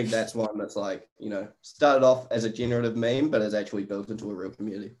 And I think that's one that's like started off as a generative meme, but has actually built into a real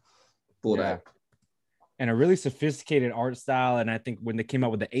community. Bored Ape. And a really sophisticated art style. And I think when they came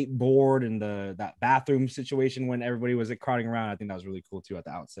out with the 8 board and that bathroom situation when everybody was crowding around, I think that was really cool too at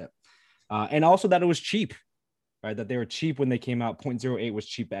the outset. And also that it was cheap, right? That they were cheap when they came out. 0.08 was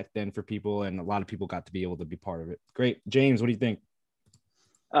cheap back then for people, and a lot of people got to be able to be part of it. Great. James, what do you think?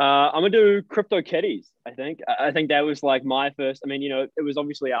 I'm gonna do CryptoKitties. I think that was like my first. I mean, it was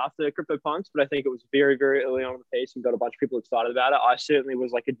obviously after CryptoPunks, but I think it was very, very early on in the piece and got a bunch of people excited about it. I certainly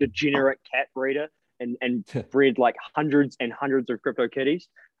was like a degenerate cat breeder and bred like hundreds and hundreds of CryptoKitties.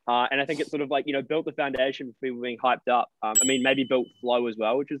 And I think it sort of like built the foundation for people being hyped up. I mean, maybe built flow as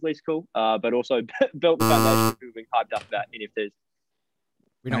well, which is least cool. But also built the foundation for people being hyped up about NFTs.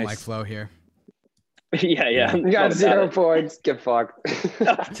 We don't like flow here. Yeah. You got 0 points. Get fucked.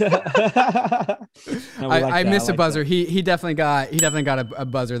 I missed a buzzer. He definitely got a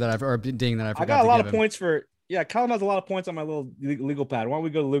buzzer or a ding that I forgot. I got a lot of him. points for. Yeah, Callum has a lot of points on my little legal pad. Why don't we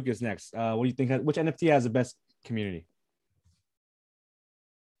go to Lucas next? What do you think? Which NFT has the best community?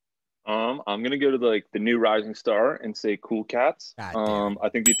 I'm gonna go to the new rising star and say Cool Cats. I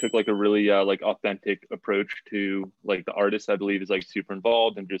think they took like a really like authentic approach to like the artist. I believe is like super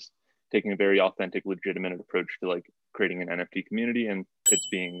involved and just taking a very authentic, legitimate approach to like creating an NFT community, and it's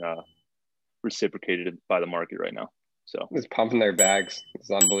being reciprocated by the market right now. So it's pumping their bags. It's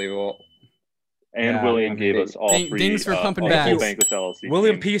unbelievable. And William gave us all 3 things for pumping bags.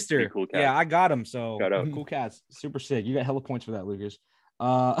 William Peaster. Cool yeah, I got him. So Cool Cats, super sick. You got hella points for that, Lucas.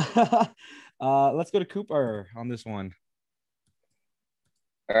 Let's go to Cooper on this one.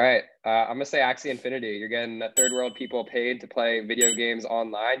 All right. I'm going to say Axie Infinity. You're getting third world people paid to play video games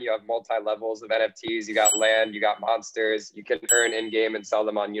online. You have multi-levels of NFTs. You got land, you got monsters. You can earn in-game and sell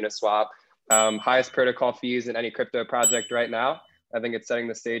them on Uniswap. Highest protocol fees in any crypto project right now. I think it's setting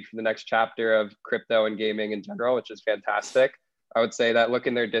the stage for the next chapter of crypto and gaming in general, which is fantastic. I would say that look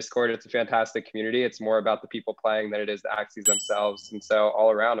in their Discord, it's a fantastic community. It's more about the people playing than it is the Axies themselves. And so all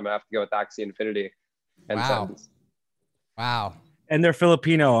around, I'm going to have to go with Axie Infinity. Wow. And they're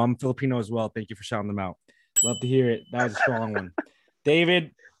Filipino. I'm Filipino as well. Thank you for shouting them out. Love to hear it. That was a strong one.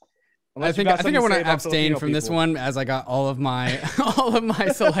 David, I think I want to abstain from this one as I got all of my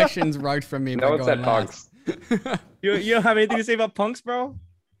selections rugged from me. No one said punks. You don't have anything to say about punks, bro?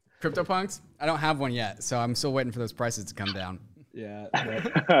 Crypto punks? I don't have one yet, so I'm still waiting for those prices to come down. Yeah.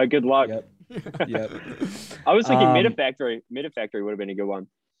 Good luck. Yep. I was thinking Metafactory. Metafactory would have been a good one.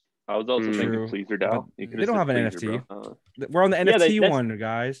 I was also thinking Pleaser DAO. They don't have an NFT. We're on the NFT one,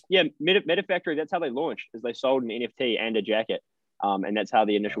 guys. Yeah, Metafactory, that's how they launched, is they sold an NFT and a jacket. And that's how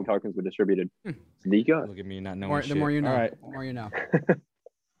the initial tokens were distributed. There you go. Look at me not knowing The more you know. All right. The more you know.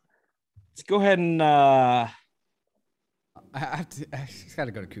 Let's go ahead and I just got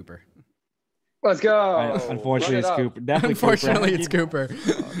to go to Cooper. Let's go. Unfortunately, it's Cooper. Definitely Unfortunately, it's Cooper.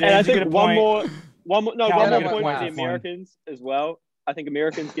 And I think one more point for the Americans as well. I think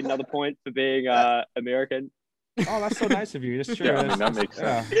Americans get another point for being American. Oh, that's so nice of you. That's true. Yeah, I mean, that makes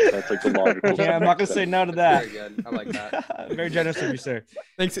sense. That's like the logical. Yeah, I'm not gonna say no to that. Very good. I like that. Very generous of you, sir.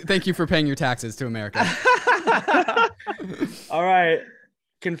 Thank you for paying your taxes to America. All right.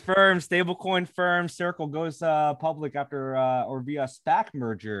 Confirmed. Stablecoin firm Circle goes public after or via SPAC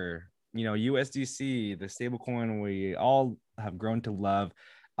merger. USDC, the stablecoin we all have grown to love.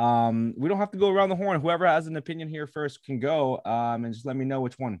 We don't have to go around the horn. Whoever has an opinion here first can go. And just let me know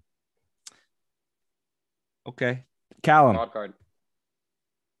which one. Okay, Callum. Let's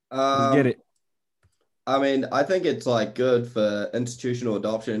get it. I mean, I think it's like good for institutional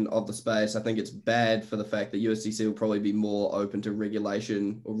adoption of the space. I think it's bad for the fact that USDC will probably be more open to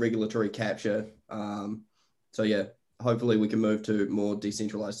regulation or regulatory capture. So yeah, hopefully we can move to more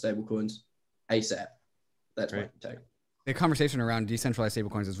decentralized stablecoins ASAP. That's my take. the conversation around decentralized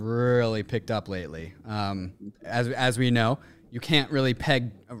stablecoins has really picked up lately. As we know, you can't really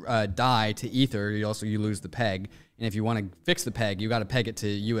peg DAI to Ether. You lose the peg. And if you want to fix the peg, you got to peg it to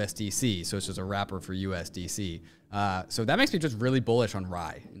USDC. So it's just a wrapper for USDC. So that makes me just really bullish on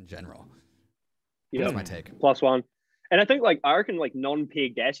RAI in general. Yeah, that's my take. +1. And I think, like, I reckon, like,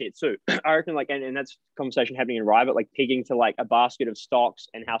 non-pegged assets too. I reckon, like, and that's conversation happening in RAI, but like pegging to like a basket of stocks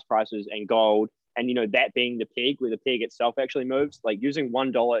and house prices and gold, and that being the peg where the peg itself actually moves. Like using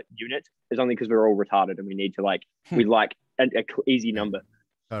 $1 unit is only because we're all retarded and we need to like we like an easy number.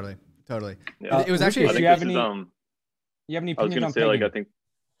 Totally. Yeah. It was actually. Do you have any? You have any opinions on pegging? Like, I think.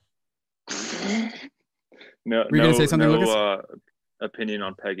 No. Were you gonna say something, Lucas? Opinion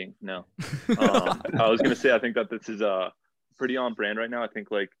on pegging? No. I was gonna say I think that this is pretty on brand right now. I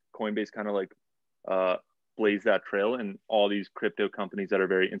think like Coinbase kind of like blaze that trail, and all these crypto companies that are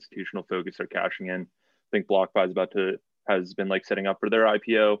very institutional focused are cashing in. I think BlockFi has been like setting up for their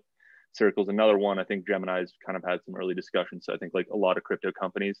IPO. Circle's another one. I think Gemini's kind of had some early discussions. So I think like a lot of crypto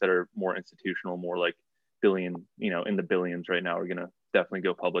companies that are more institutional, more like billion, in the billions right now are gonna definitely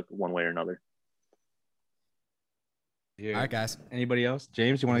go public one way or another. Yeah. All right, guys. Anybody else?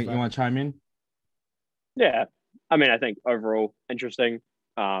 James, you want to chime in? Yeah, I mean, I think overall interesting.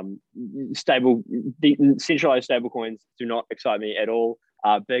 Centralized stablecoins do not excite me at all.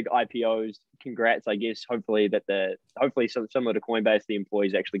 Big IPOs, congrats, I guess. Hopefully similar to Coinbase, the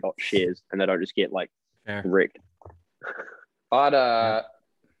employees actually got shares and they don't just get like wrecked. But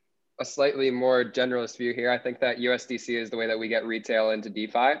a slightly more generalist view here, I think that USDC is the way that we get retail into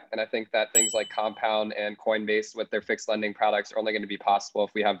DeFi. And I think that things like Compound and Coinbase with their fixed lending products are only going to be possible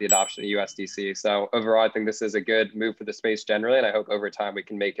if we have the adoption of USDC. So overall, I think this is a good move for the space generally. And I hope over time we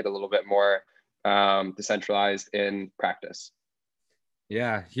can make it a little bit more decentralized in practice.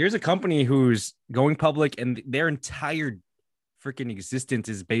 Yeah. Here's a company who's going public and their entire freaking existence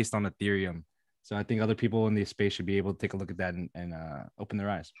is based on Ethereum. So I think other people in the space should be able to take a look at that and open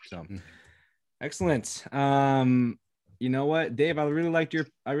their eyes. So excellent. You know what, Dave, I really liked your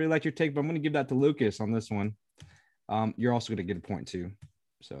take, but I'm going to give that to Lucas on this one. You're also going to get a point too.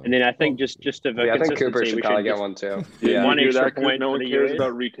 So, and then I think just to I think Cooper should probably get one too. Yeah, one extra point. No one cares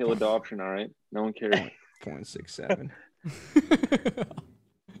about retail adoption. All right, no one cares. 0.67.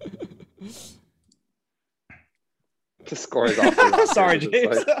 The score is off. Sorry,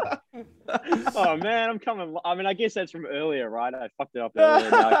 James. Oh man, I'm coming. I mean, I guess that's from earlier, right? I fucked it up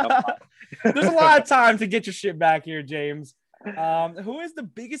earlier. There's a lot of time to get your shit back here, James. Who is the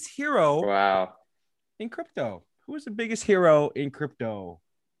biggest hero in crypto? Who is the biggest hero in crypto?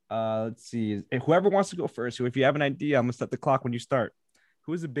 Let's see. Whoever wants to go first. So if you have an idea, I'm gonna set the clock when you start.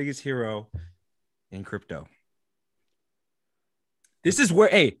 Who is the biggest hero in crypto? This is where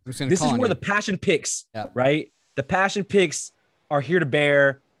the passion picks, right? The passion picks are here to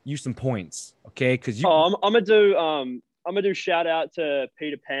bear you some points, okay? Because I'm gonna do shout out to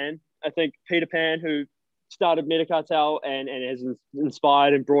Peter Pan. I think Peter Pan, who started Metacartel and has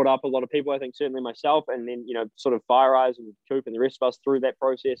inspired and brought up a lot of people. I think certainly myself, and then sort of Fire Eyes and Coop and the rest of us through that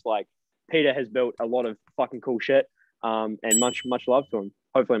process. Like Peter has built a lot of fucking cool shit, and much love to him.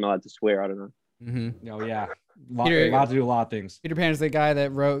 Hopefully, I'm allowed to swear. I don't know. Mm-hmm. Oh yeah, allowed to do a lot of things. Peter Pan is the guy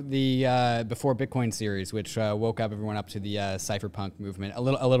that wrote the Before Bitcoin series, which woke up everyone up to the cypherpunk movement a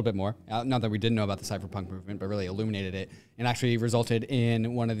little bit more. Not that we didn't know about the cypherpunk movement, but really illuminated it and actually resulted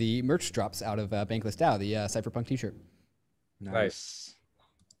in one of the merch drops out of Bankless DAO, the cypherpunk T-shirt. Nice.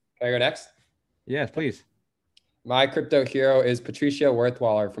 Can I go next? Yes, please. My crypto hero is Patricio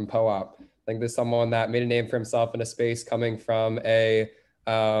Worthwaller from POAP. I think this is someone that made a name for himself in a space coming from a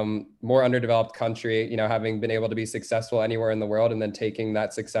more underdeveloped country, having been able to be successful anywhere in the world, and then taking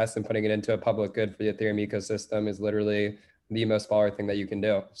that success and putting it into a public good for the Ethereum ecosystem is literally the most baller thing that you can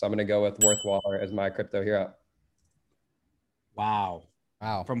do. So I'm going to go with Worthwaller as my crypto hero. Wow.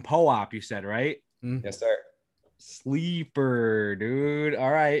 From POAP, you said, right? Yes, sir. Sleeper, dude.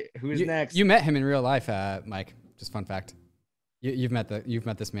 All right. Who's next? You met him in real life, Mike. Just fun fact. You've met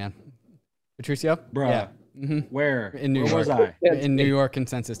this man. Patricio? Bro. Yeah. Mm-hmm. Where? In New York. Was I? In New York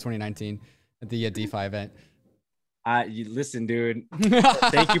Consensus 2019 at the DeFi event. You listen, dude.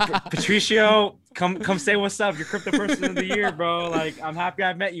 Thank you, Patricio. Come say what's up. You're crypto person of the year, bro. Like, I'm happy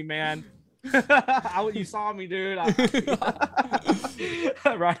I met you, man. You saw me, dude.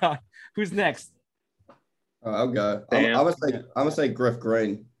 Right on. Who's next? I'll go. I'm gonna say Griff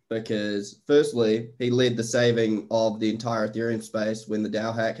Green, because firstly, he led the saving of the entire Ethereum space when the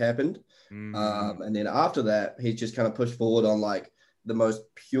DAO hack happened. And then after that, he's just kind of pushed forward on like the most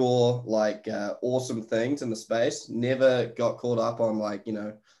pure, like awesome things in the space. Never got caught up on like,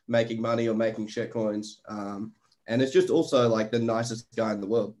 making money or making shit coins. And And it's just also like the nicest guy in the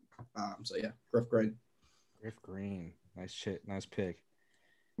world. So yeah, Griff Green. Griff Green. Nice shit. Nice pick.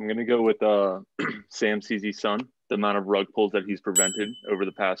 I'm going to go with Sam CZ's son. The amount of rug pulls that he's prevented over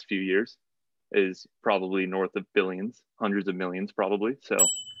the past few years is probably north of billions, hundreds of millions probably. So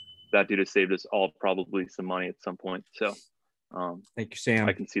that dude has saved us all probably some money at some point. So thank you, Sam.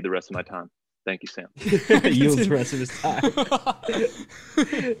 I can see the rest of my time. Thank you, Sam. Yields the rest of his time.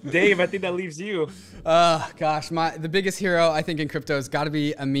 Dave, I think that leaves you. Gosh, the biggest hero I think in crypto has got to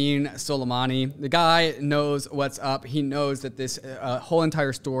be Amin Soleimani. The guy knows what's up. He knows that this whole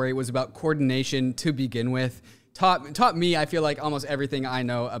entire story was about coordination to begin with. Taught me, I feel like, almost everything I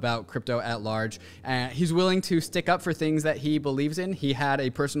know about crypto at large. He's willing to stick up for things that he believes in. He had a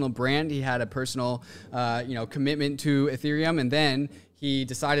personal brand. He had a personal, commitment to Ethereum, and then he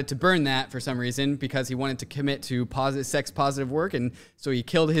decided to burn that for some reason because he wanted to commit to sex-positive work, and so he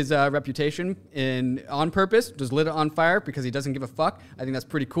killed his reputation on purpose, just lit it on fire because he doesn't give a fuck. I think that's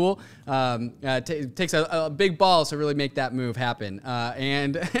pretty cool. It takes a big balls to really make that move happen.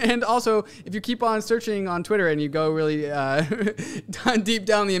 And also, if you keep on searching on Twitter and you go really deep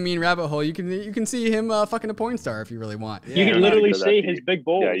down the Amin rabbit hole, you can see him fucking a porn star if you really want. Yeah, you can literally see his big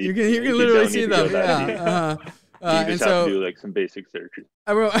balls. Yeah, you can literally see them. Yeah. You just have to do like some basic searching.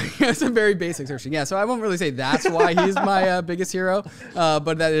 Some very basic searching. Yeah, so I won't really say that's why he's my biggest hero,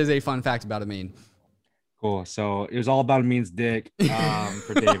 but that is a fun fact about Amin. Cool. So it was all about Amin's dick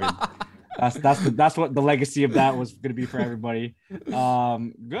for David. That's what the legacy of that was going to be for everybody.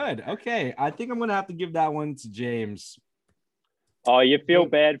 Good. Okay. I think I'm going to have to give that one to James. Oh, you feel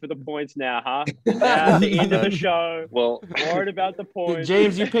bad for the points now, huh? Now at the end of the show. Well, worried about the points.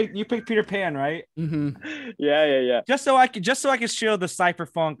 James, you picked Peter Pan, right? Mm-hmm. Yeah. Just so I can show the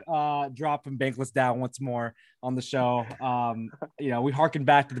cypherpunk drop from Bankless DAO once more on the show. We harken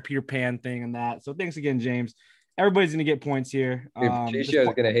back to the Peter Pan thing and that. So thanks again, James. Everybody's gonna get points here. Gio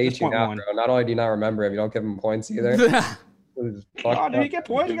is gonna hate you now, bro. Not only do you not remember him, you don't give him points either. Oh, do you get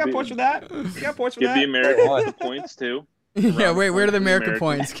points? You got points for that? You got points for that? Give the American points too. Yeah, wait, where are the American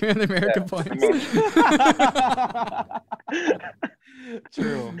points? Give me the American points.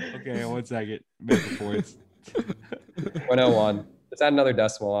 True. Okay, 1 second. American points. 101. Let's add another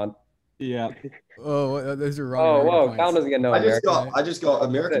decimal on. Yeah. Oh, those are wrong. Whoa, Callum doesn't get no American. I just got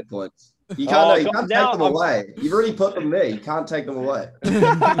American points. You can't take them away. You've already put them there. You can't take them away. Dude.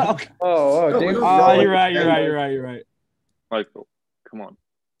 You're right. Michael, come on.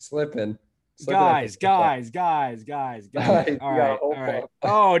 Slipping. Guys. All right.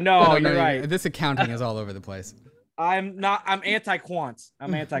 Oh no, you're right. This accounting is all over the place. I'm anti-quants.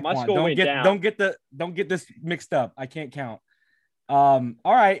 Don't get this mixed up. I can't count. All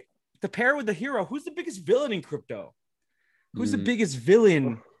right. To pair with the hero, who's the biggest villain in crypto? Who's the biggest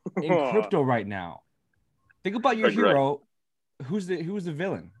villain in crypto right now? Think about your hero. Who's the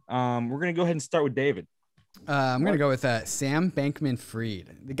villain? We're gonna go ahead and start with David. I'm going to go with Sam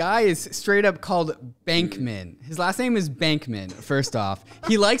Bankman-Fried. The guy is straight up called Bankman. His last name is Bankman, first off.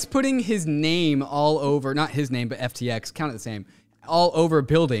 He likes putting his name all over, not his name, but FTX, count it the same, all over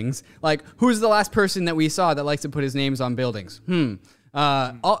buildings. Like, who's the last person that we saw that likes to put his names on buildings? And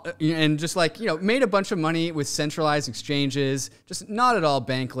just made a bunch of money with centralized exchanges, just not at all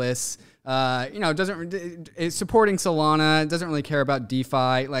bankless. Is supporting Solana, doesn't really care about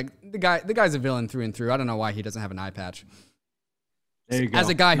DeFi. Like the guy's a villain through and through. I don't know why he doesn't have an eye patch. There you go. As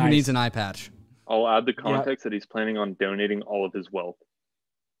a guy who needs an eye patch. I'll add the context that he's planning on donating all of his wealth.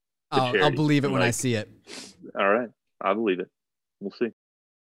 I'll believe it when I see it. All right. I believe it. We'll see.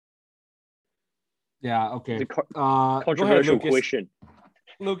 Yeah, okay. Controversial question.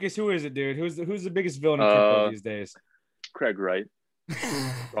 Lucas, who is it, dude? Who's the biggest villain in crypto these days? Craig Wright.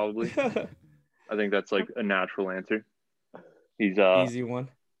 Probably. I think that's like a natural answer. He's easy one.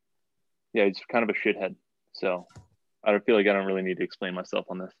 Yeah, he's kind of a shithead. So I feel like I don't really need to explain myself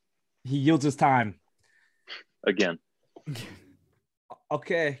on this. He yields his time. Again.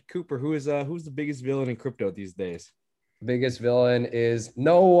 Okay, Cooper, who's the biggest villain in crypto these days? Biggest villain is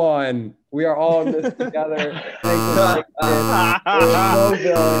no one. We are all in this together. No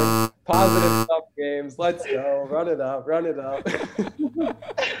villain. Positive sub games. Let's go. Run it up.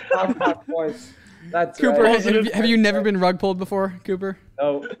 Top points. That's Cooper, right. have you never been rug pulled before, Cooper?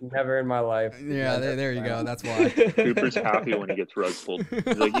 No, never in my life. Yeah, there you go. That's why. Cooper's happy when he gets rug pulled.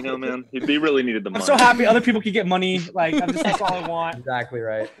 He's like, man, they really needed the money. I'm so happy other people can get money. Like, that's all I want. Exactly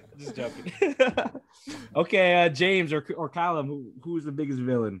right. Just joking. Okay, James or Callum, who's the biggest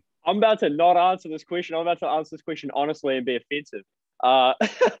villain? I'm about to not answer this question. I'm about to answer this question honestly and be offensive.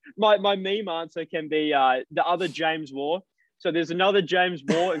 My meme answer can be the other James Waugh. So there's another James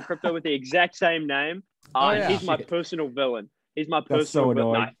Waugh in crypto with the exact same name. He's my personal villain. He's my personal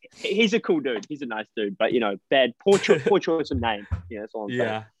villain. No, he's a cool dude. He's a nice dude, but poor choice of name. Yeah, that's all I'm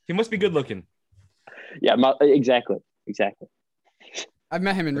saying. He must be good looking. Yeah, exactly. I've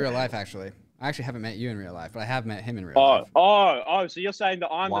met him in real life, actually. I actually haven't met you in real life, but I have met him in real life. So you're saying that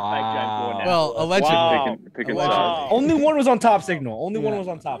I'm the fake James Waugh now? Well, allegedly. Wow. Only one was on Top Signal. One was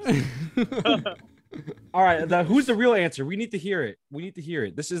on Top Signal. All right, who's the real answer? We need to hear it.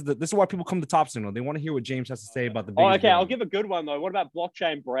 This is why people come to Top Signal. They want to hear what James has to say about the biggest okay, I'll give a good one though. What about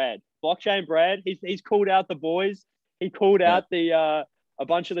Blockchain Brad? Blockchain Brad, he's called out the boys. He called out the a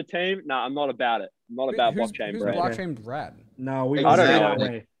bunch of the team. No, I'm not about it. I'm not about Blockchain Brad. Blockchain Brad? No, we don't say that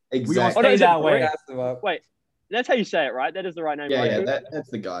way. Exactly. We don't say that way. Wait, that's how you say it, right? That is the right name. Yeah, that's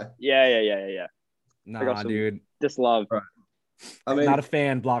the guy. Yeah. Nah, dude. Just love. Right. I mean, not a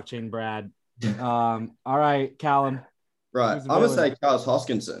fan, Blockchain Brad. All right, Callum. Right. I'm going to say Charles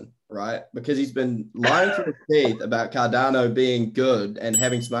Hoskinson, right? Because he's been lying through his teeth about Cardano being good and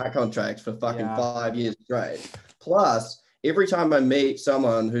having smart contracts for fucking 5 years straight. Plus, every time I meet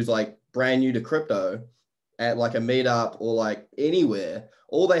someone who's like brand new to crypto at like a meetup or like anywhere,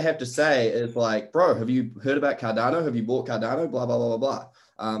 all they have to say is like, bro, have you heard about Cardano? Have you bought Cardano? Blah, blah, blah, blah,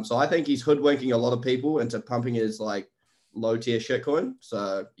 blah. So I think he's hoodwinking a lot of people into pumping his like low tier shitcoin.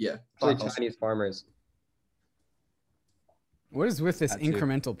 So yeah. Chinese farmers. What is with this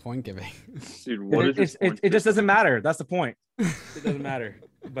incremental point giving? Dude, what is this? It just doesn't matter. That's the point. It doesn't matter.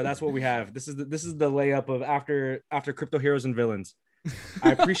 But that's what we have. This is the layup of after crypto heroes and villains.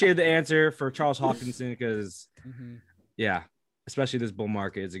 I appreciate the answer for Charles Hawkinson because especially this bull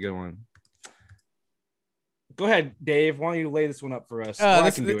market is a good one. Go ahead, Dave. Why don't you lay this one up for us?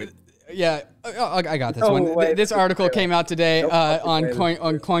 I can do it. Yeah, I got this one. This article came out today on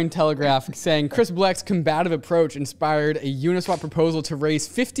Cointelegraph saying Chris Bleck's combative approach inspired a Uniswap proposal to raise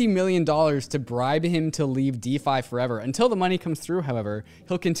 $50 million to bribe him to leave DeFi forever. Until the money comes through, however,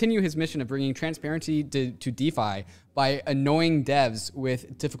 he'll continue his mission of bringing transparency to DeFi by annoying devs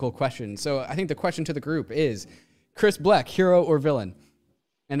with difficult questions. So I think the question to the group is, Chris Bleck, hero or villain?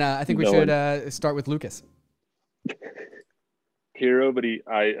 And I think we should start with Lucas. Hero, but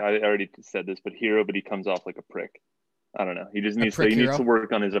I already said this, but hero, but he comes off like a prick. I don't know. He just needs to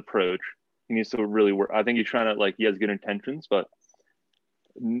work on his approach. He needs to really work. I think he's trying to he has good intentions, but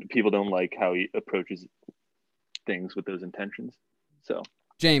people don't like how he approaches things with those intentions. So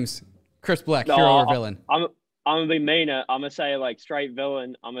James, Chris Bleck, hero or villain? I'm gonna be meaner. I'm gonna say straight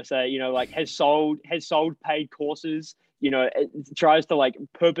villain. I'm gonna say has sold paid courses. It tries to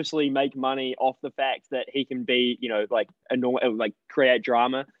purposely make money off the fact that he can be, create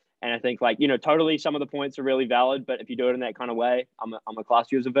drama. And I think totally some of the points are really valid, but if you do it in that kind of way, I'm gonna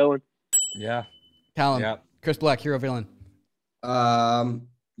class you as a villain. Yeah. Callum, Chris Bleck, hero, villain?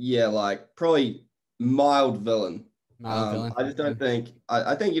 Probably mild villain. Villain. I just don't think,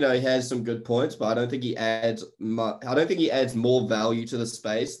 I think, he has some good points, but I don't think he adds more value to the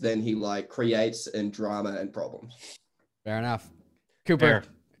space than he creates in drama and problems. Fair enough. Cooper,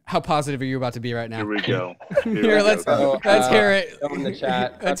 how positive are you about to be right now? Here we go. Let's hear it. In the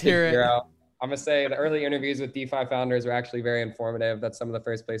chat. Let's hear it. I'm going to say the early interviews with DeFi founders were actually very informative. That's some of the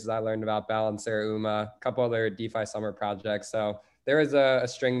first places I learned about Balancer, Uma, a couple other DeFi summer projects. So there is a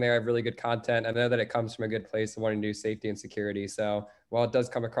string there of really good content. I know that it comes from a good place of wanting to do safety and security. So while it does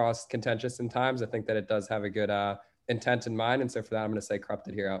come across contentious in times, I think that it does have a good intent in mind. And so for that, I'm going to say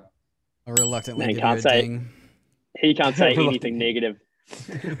corrupted hero. A reluctantly He can't say anything negative.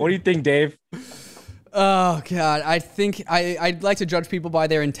 What do you think, Dave? Oh, God. I think I'd like to judge people by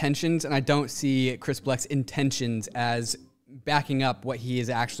their intentions, and I don't see Chris Bleck's intentions as backing up what he is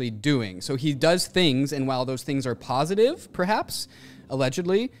actually doing. So he does things, and while those things are positive, perhaps,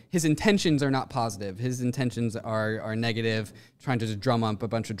 allegedly, his intentions are not positive. His intentions are negative, trying to just drum up a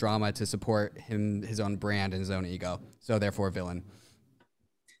bunch of drama to support his own brand and his own ego. So therefore, villain.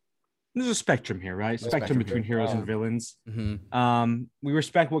 There's a spectrum here, right? Spectrum between heroes and villains. Mm-hmm. We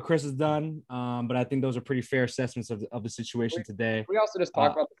respect what Chris has done, but I think those are pretty fair assessments of the situation today. We also just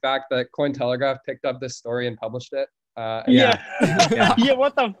talk about the fact that Cointelegraph picked up this story and published it. Yeah,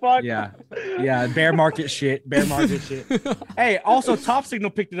 what the fuck? Yeah, bear market shit. Hey, also Top Signal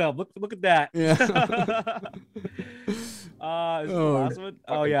picked it up. Look at that. Yeah. Is the last one?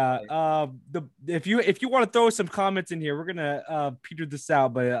 Oh yeah. If you want to throw some comments in here, we're gonna peter this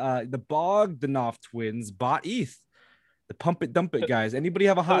out. But the Bogdanov twins bought ETH. The pump it, dump it guys. Anybody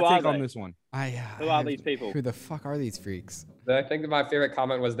have a hot take on this one? Who are these people? Who the fuck are these freaks? I think that my favorite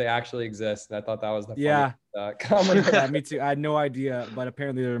comment was they actually exist, and I thought that was the funniest comment. Yeah, me too. I had no idea, but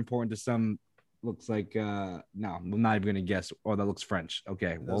apparently they're important to some looks like no, I'm not even gonna guess. Oh, that looks French.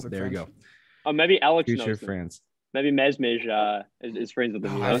 Okay, well there you go. Oh, maybe Alex Future knows them. France. Maybe Mesmej is friends with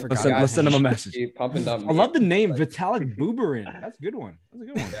them. Oh, let's send him a message. Pump and dump I love the name Vitalik Buterin. That's a good one.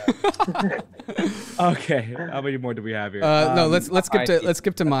 Okay, how many more do we have here? No, let's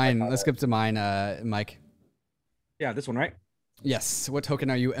skip to mine. Let's skip to mine, Mike. Yeah, this one, right? Yes. What token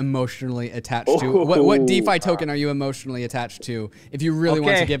are you emotionally attached to? What DeFi token are you emotionally attached to? If you really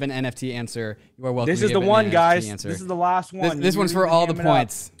want to give an NFT answer, you are welcome. This is the one, guys. This is the last one. This one's for all the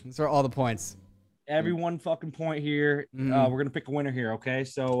points. These are all the points. Every one fucking point here. We're gonna pick a winner here. Okay,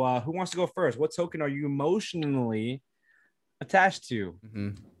 so who wants to go first? What token are you emotionally attached to?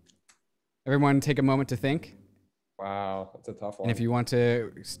 Everyone, take a moment to think. Wow, that's a tough one. And if you want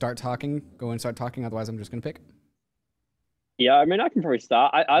to start talking, go and start talking. Otherwise, I'm just gonna pick. Yeah, I mean, I can probably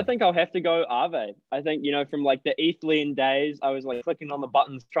start. I think I'll have to go Aave. I think, from like the ETH lean days, I was like clicking on the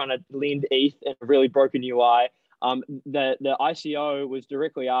buttons trying to lend ETH in a really broken UI. The ICO was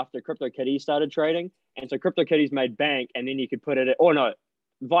directly after CryptoKitties started trading. And so CryptoKitties made bank, and then you could put it, or no,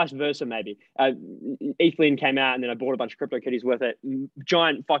 vice versa maybe. ETH lean came out, and then I bought a bunch of CryptoKitties with it.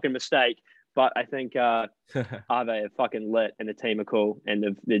 Giant fucking mistake. But I think Aave are fucking lit, and the team are cool,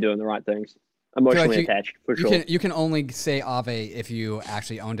 and they're doing the right things. Emotionally attached, for sure. You can only say Aave if you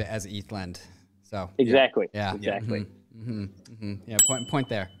actually owned it as ETH lend. So exactly. Yeah. Exactly. Yeah. Point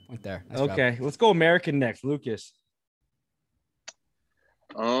there. Nice okay, job. let's go American next, Lucas.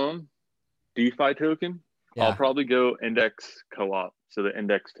 DeFi token. Yeah. I'll probably go Index Co-op. So the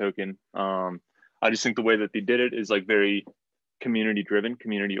Index token. I just think the way that they did it is like very community driven,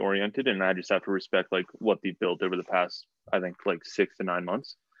 community oriented, and I just have to respect like what they built over the past, I think, like 6 to 9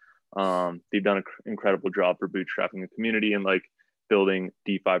 months. They've done an incredible job for bootstrapping the community and like building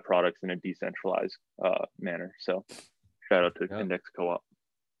DeFi products in a decentralized manner. So shout out to Index Co-op.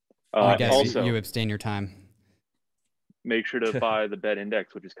 I guess also, you abstain your time. Make sure to buy the BED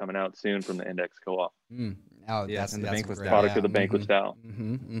Index, which is coming out soon from the Index Co-op. Oh, yes, and the Bankless DAO. Product of the Bankless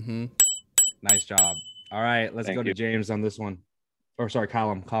DAO. Nice job. All right, let's go to James on this one. Or sorry,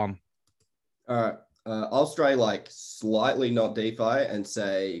 Callum. All right. I'll stray like slightly not DeFi and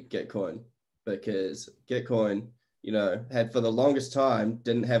say Gitcoin, because Gitcoin, had for the longest time,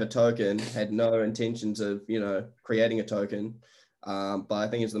 didn't have a token, had no intentions of, creating a token. But I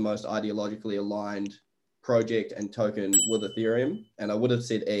think it's the most ideologically aligned project and token with Ethereum. And I would have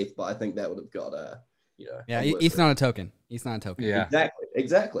said ETH, but I think that would have got Yeah, ETH's not a token. ETH's not a token. Yeah,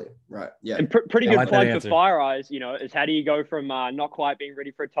 exactly. Right. Yeah. And pretty good plug for FireEyes, is how do you go from not quite being ready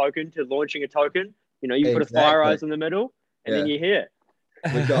for a token to launching a token? You put a FireEyes in the middle, and then you're here.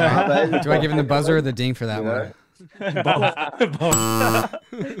 Do I give him the buzzer or the ding for that one? Both.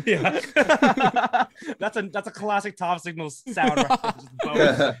 Yeah. That's a classic Top Signal sound right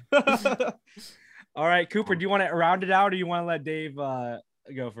there. All right, Cooper, do you want to round it out, or do you want to let Dave go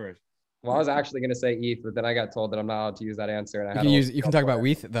first? Well, I was actually going to say ETH, but then I got told that I'm not allowed to use that answer. And you can talk about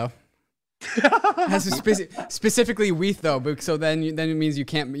WETH though. Specifically WETH though, but so then it means you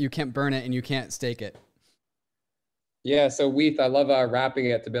can't burn it and you can't stake it. Yeah, so WETH, I love wrapping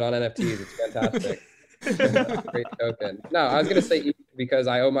it to bid on NFTs. It's fantastic. Great token. No, I was gonna say ETH because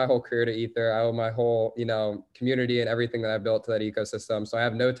I owe my whole career to Ether. I owe my whole community and everything that I've built to that ecosystem. So I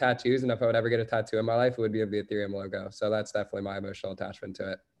have no tattoos, and if I would ever get a tattoo in my life, it would be of the Ethereum logo. So that's definitely my emotional attachment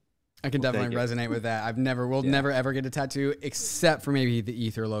to it. I can definitely resonate with that. We'll never ever get a tattoo except for maybe the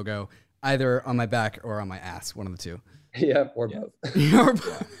Ether logo, either on my back or on my ass, one of the two. Yeah, or both.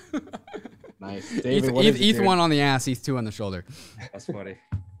 Nice. David, ETH 1 on the ass, ETH 2 on the shoulder. That's funny.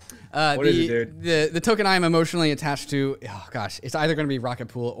 What is it, dude? The token I am emotionally attached to, it's either going to be Rocket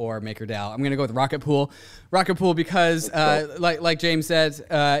Pool or MakerDAO. I'm going to go with Rocket Pool. Rocket Pool because, like James said,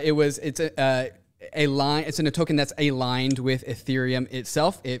 it's in a token that's aligned with Ethereum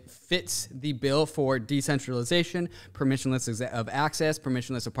itself. It fits the bill for decentralization, permissionless of access,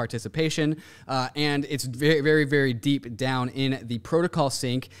 permissionless of participation, and it's very, very, very deep down in the protocol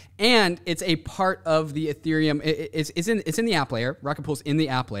sync. And it's a part of the Ethereum. It's in the app layer. Rocket Pool's in the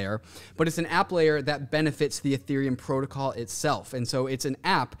app layer, but it's an app layer that benefits the Ethereum protocol itself. And so it's an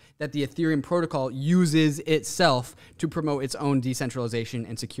app that the Ethereum protocol uses itself to promote its own decentralization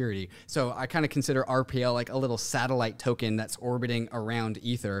and security. So I kind of consider RPL like a little satellite token that's orbiting around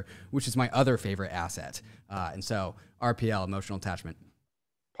Ether, which is my other favorite asset. And so RPL, emotional attachment.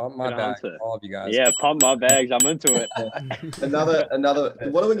 Pump my bags, all of you guys. Yeah, pump my bags. I'm into it. Another.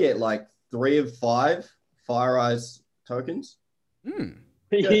 What do we get? Like 3 of 5 FireEyes tokens? Yeah,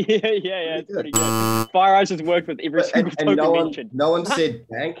 it's pretty good. FireEyes has worked with every single token mentioned. No one said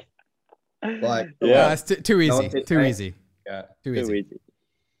bank. Like, it's too easy. Too easy. Yeah, too easy.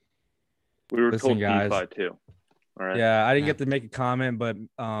 We were told DeFi too. All right. Yeah, I didn't get to make a comment, but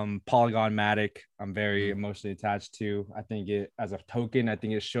Polygon Matic, I'm very emotionally attached to. I think it, as a token, I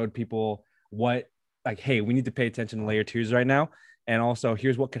think it showed people what, like, hey, we need to pay attention to layer 2s right now. And also,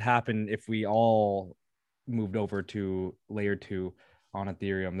 here's what could happen if we all moved over to layer 2 on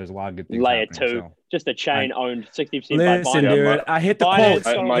Ethereum. There's a lot of good things. Layer 2, just a chain owned 60% by Binance. Listen, dude, I hit the quotes.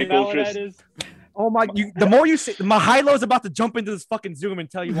 Michael just... Oh my! The more you say, Mahalo's about to jump into this fucking Zoom and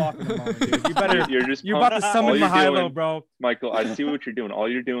tell you off in a moment, dude. You better. You're about to summon Mahalo, bro. Michael, I see what you're doing.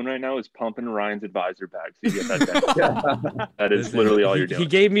 All you're doing right now is pumping Ryan's advisor bag, so you get that down. That is literally all you're doing. He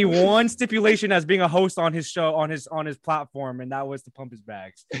gave me one stipulation as being a host on his show, on his platform, and that was to pump his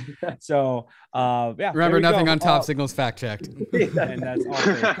bags. So, yeah. Remember, nothing on Top Signals fact checked. And that's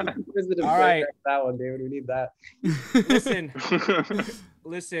all right. That one, dude. We need that.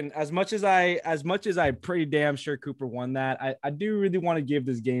 Listen, as much as I pretty damn sure Cooper won that, I do really want to give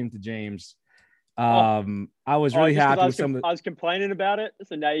this game to James. I was really happy with some of the... I was complaining about it,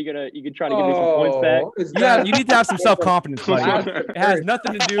 so now you can try to give me some points back. Yeah, you need to have some self-confidence, buddy. It has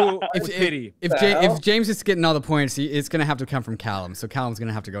nothing to do with pity. If James is getting all the points, it's gonna have to come from Callum. So Callum's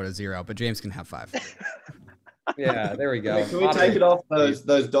gonna have to go to 0, but James can have 5. Yeah, there we go. Can we take it off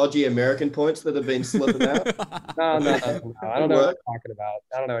those dodgy American points that have been slipping out? No. I don't know what you're talking about.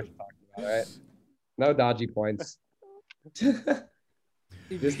 All right? No dodgy points.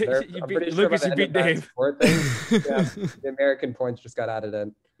 Lucas, you beat Dave. The American points just got added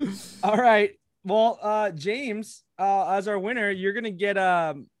in. All right. Well, James, as our winner, you're gonna get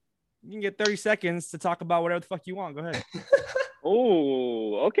you can get 30 seconds to talk about whatever the fuck you want. Go ahead.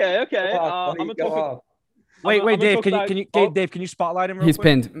 Oh, okay. I'm gonna talk. Wait, Dave. Dave, can you spotlight him? He's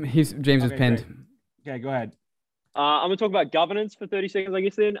pinned. James is pinned. Great. Okay, go ahead. I'm gonna talk about governance for 30 seconds, I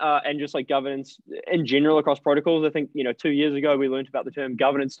guess, then, and just like governance in general across protocols. I think 2 years ago we learned about the term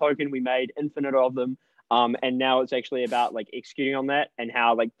governance token. We made infinite of them, and now it's actually about like executing on that and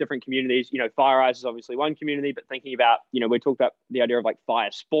how like different communities. FireEye is obviously one community, but thinking about we talked about the idea of like Fire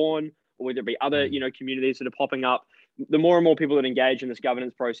Spawn, or whether it be other communities that are popping up. The more and more people that engage in this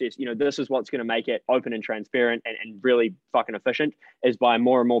governance process, this is what's going to make it open and transparent and really fucking efficient, is by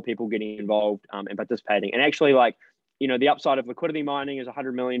more and more people getting involved and participating. And actually, the upside of liquidity mining is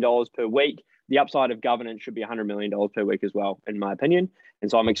 $100 million per week. The upside of governance should be $100 million per week as well, in my opinion.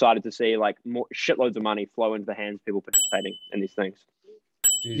 And so I'm excited to see more shitloads of money flow into the hands of people participating in these things.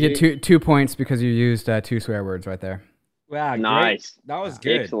 You get 2 points because you used 2 swear words right there. Wow, nice. Great. That was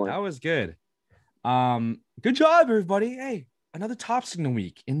good. Excellent. That was good. Good job, everybody. Hey, another Top Signal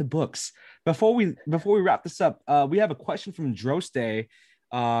week in the books. Before we wrap this up, we have a question from Droste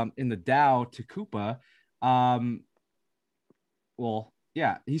in the DAO to Koopa. Well,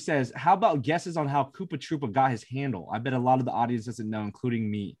 yeah, he says, how about guesses on how Koopa Troopa got his handle? I bet a lot of the audience doesn't know,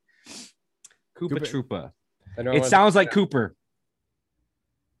 including me. Koopa Troopa. It sounds like Cooper.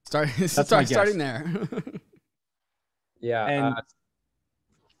 Starting there. Yeah. And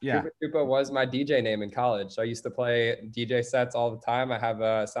Koopa Troopa was my DJ name in college. So I used to play DJ sets all the time. I have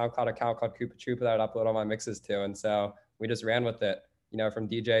a SoundCloud account called Koopa Troopa that I upload all my mixes to. And so we just ran with it, from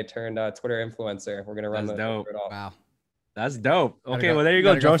DJ turned Twitter influencer. We're going to run That's dope. Wow. That's dope. Okay, well, there you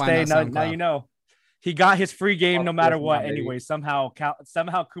go, Droste. Now you know. He got his free game no matter what. Anyway, somehow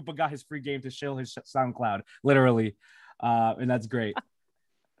Koopa got his free game to shill his SoundCloud, literally. And that's great.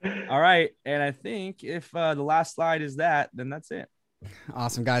 All right. And I think if the last slide is that, then that's it.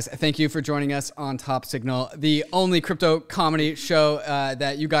 Awesome, guys. Thank you for joining us on Top Signal, the only crypto comedy show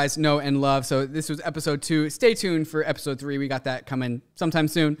that you guys know and love. So this was episode 2. Stay tuned for episode 3. We got that coming sometime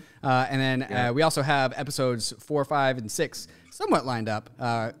soon. And then we also have episodes 4, 5, and 6 somewhat lined up.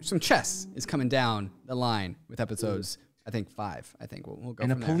 Some chess is coming down the line with episodes, I think 5. I think we'll go.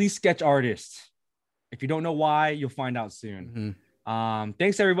 And a police sketch artist. If you don't know why, you'll find out soon. Mm-hmm.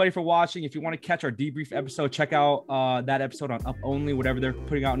 Thanks everybody for watching. If you want to catch our debrief episode, check out that episode on Up Only, whatever they're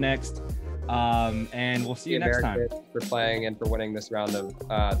putting out next. And we'll see you next time. For playing and for winning this round of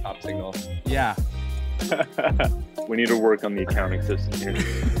Top Signal. Yeah. We need to work on the accounting system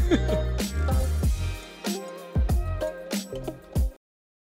here.